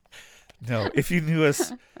 No, if you knew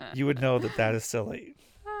us, you would know that is silly.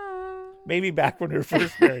 Maybe back when we were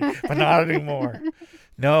first married, but not anymore.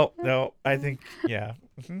 No, I think, yeah.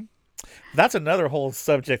 Mm-hmm. That's another whole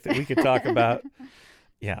subject that we could talk about.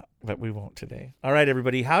 Yeah, but we won't today. All right,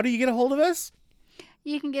 everybody. How do you get a hold of us?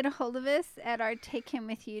 You can get a hold of us at our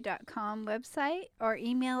takehimwithyou.com website, or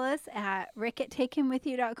email us at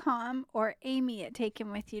rick@takehimwithyou.com or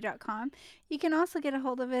amy@takehimwithyou.com. You can also get a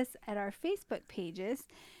hold of us at our Facebook pages,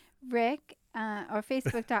 Rick, or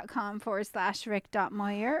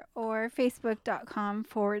facebook.com/rick.moyer or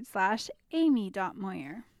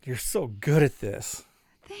facebook.com/amy.moyer. You're so good at this.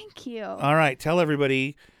 Thank you. All right. Tell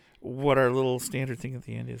everybody what our little standard thing at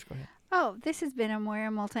the end is. Go ahead. Oh, this has been a Moyer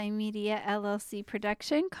Multimedia LLC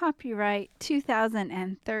production. Copyright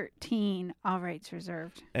 2013. All rights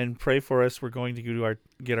reserved. And pray for us. We're going to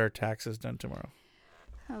get our taxes done tomorrow.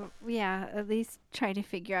 Oh, yeah, at least try to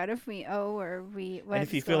figure out if we owe or what's and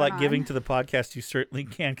if you feel like giving to the podcast, you certainly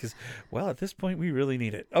can, because, well, at this point, we really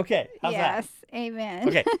need it. Okay. How's that? Amen.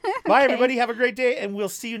 Okay. Bye, everybody. Have a great day, and we'll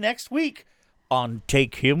see you next week on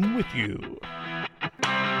Take Him With You.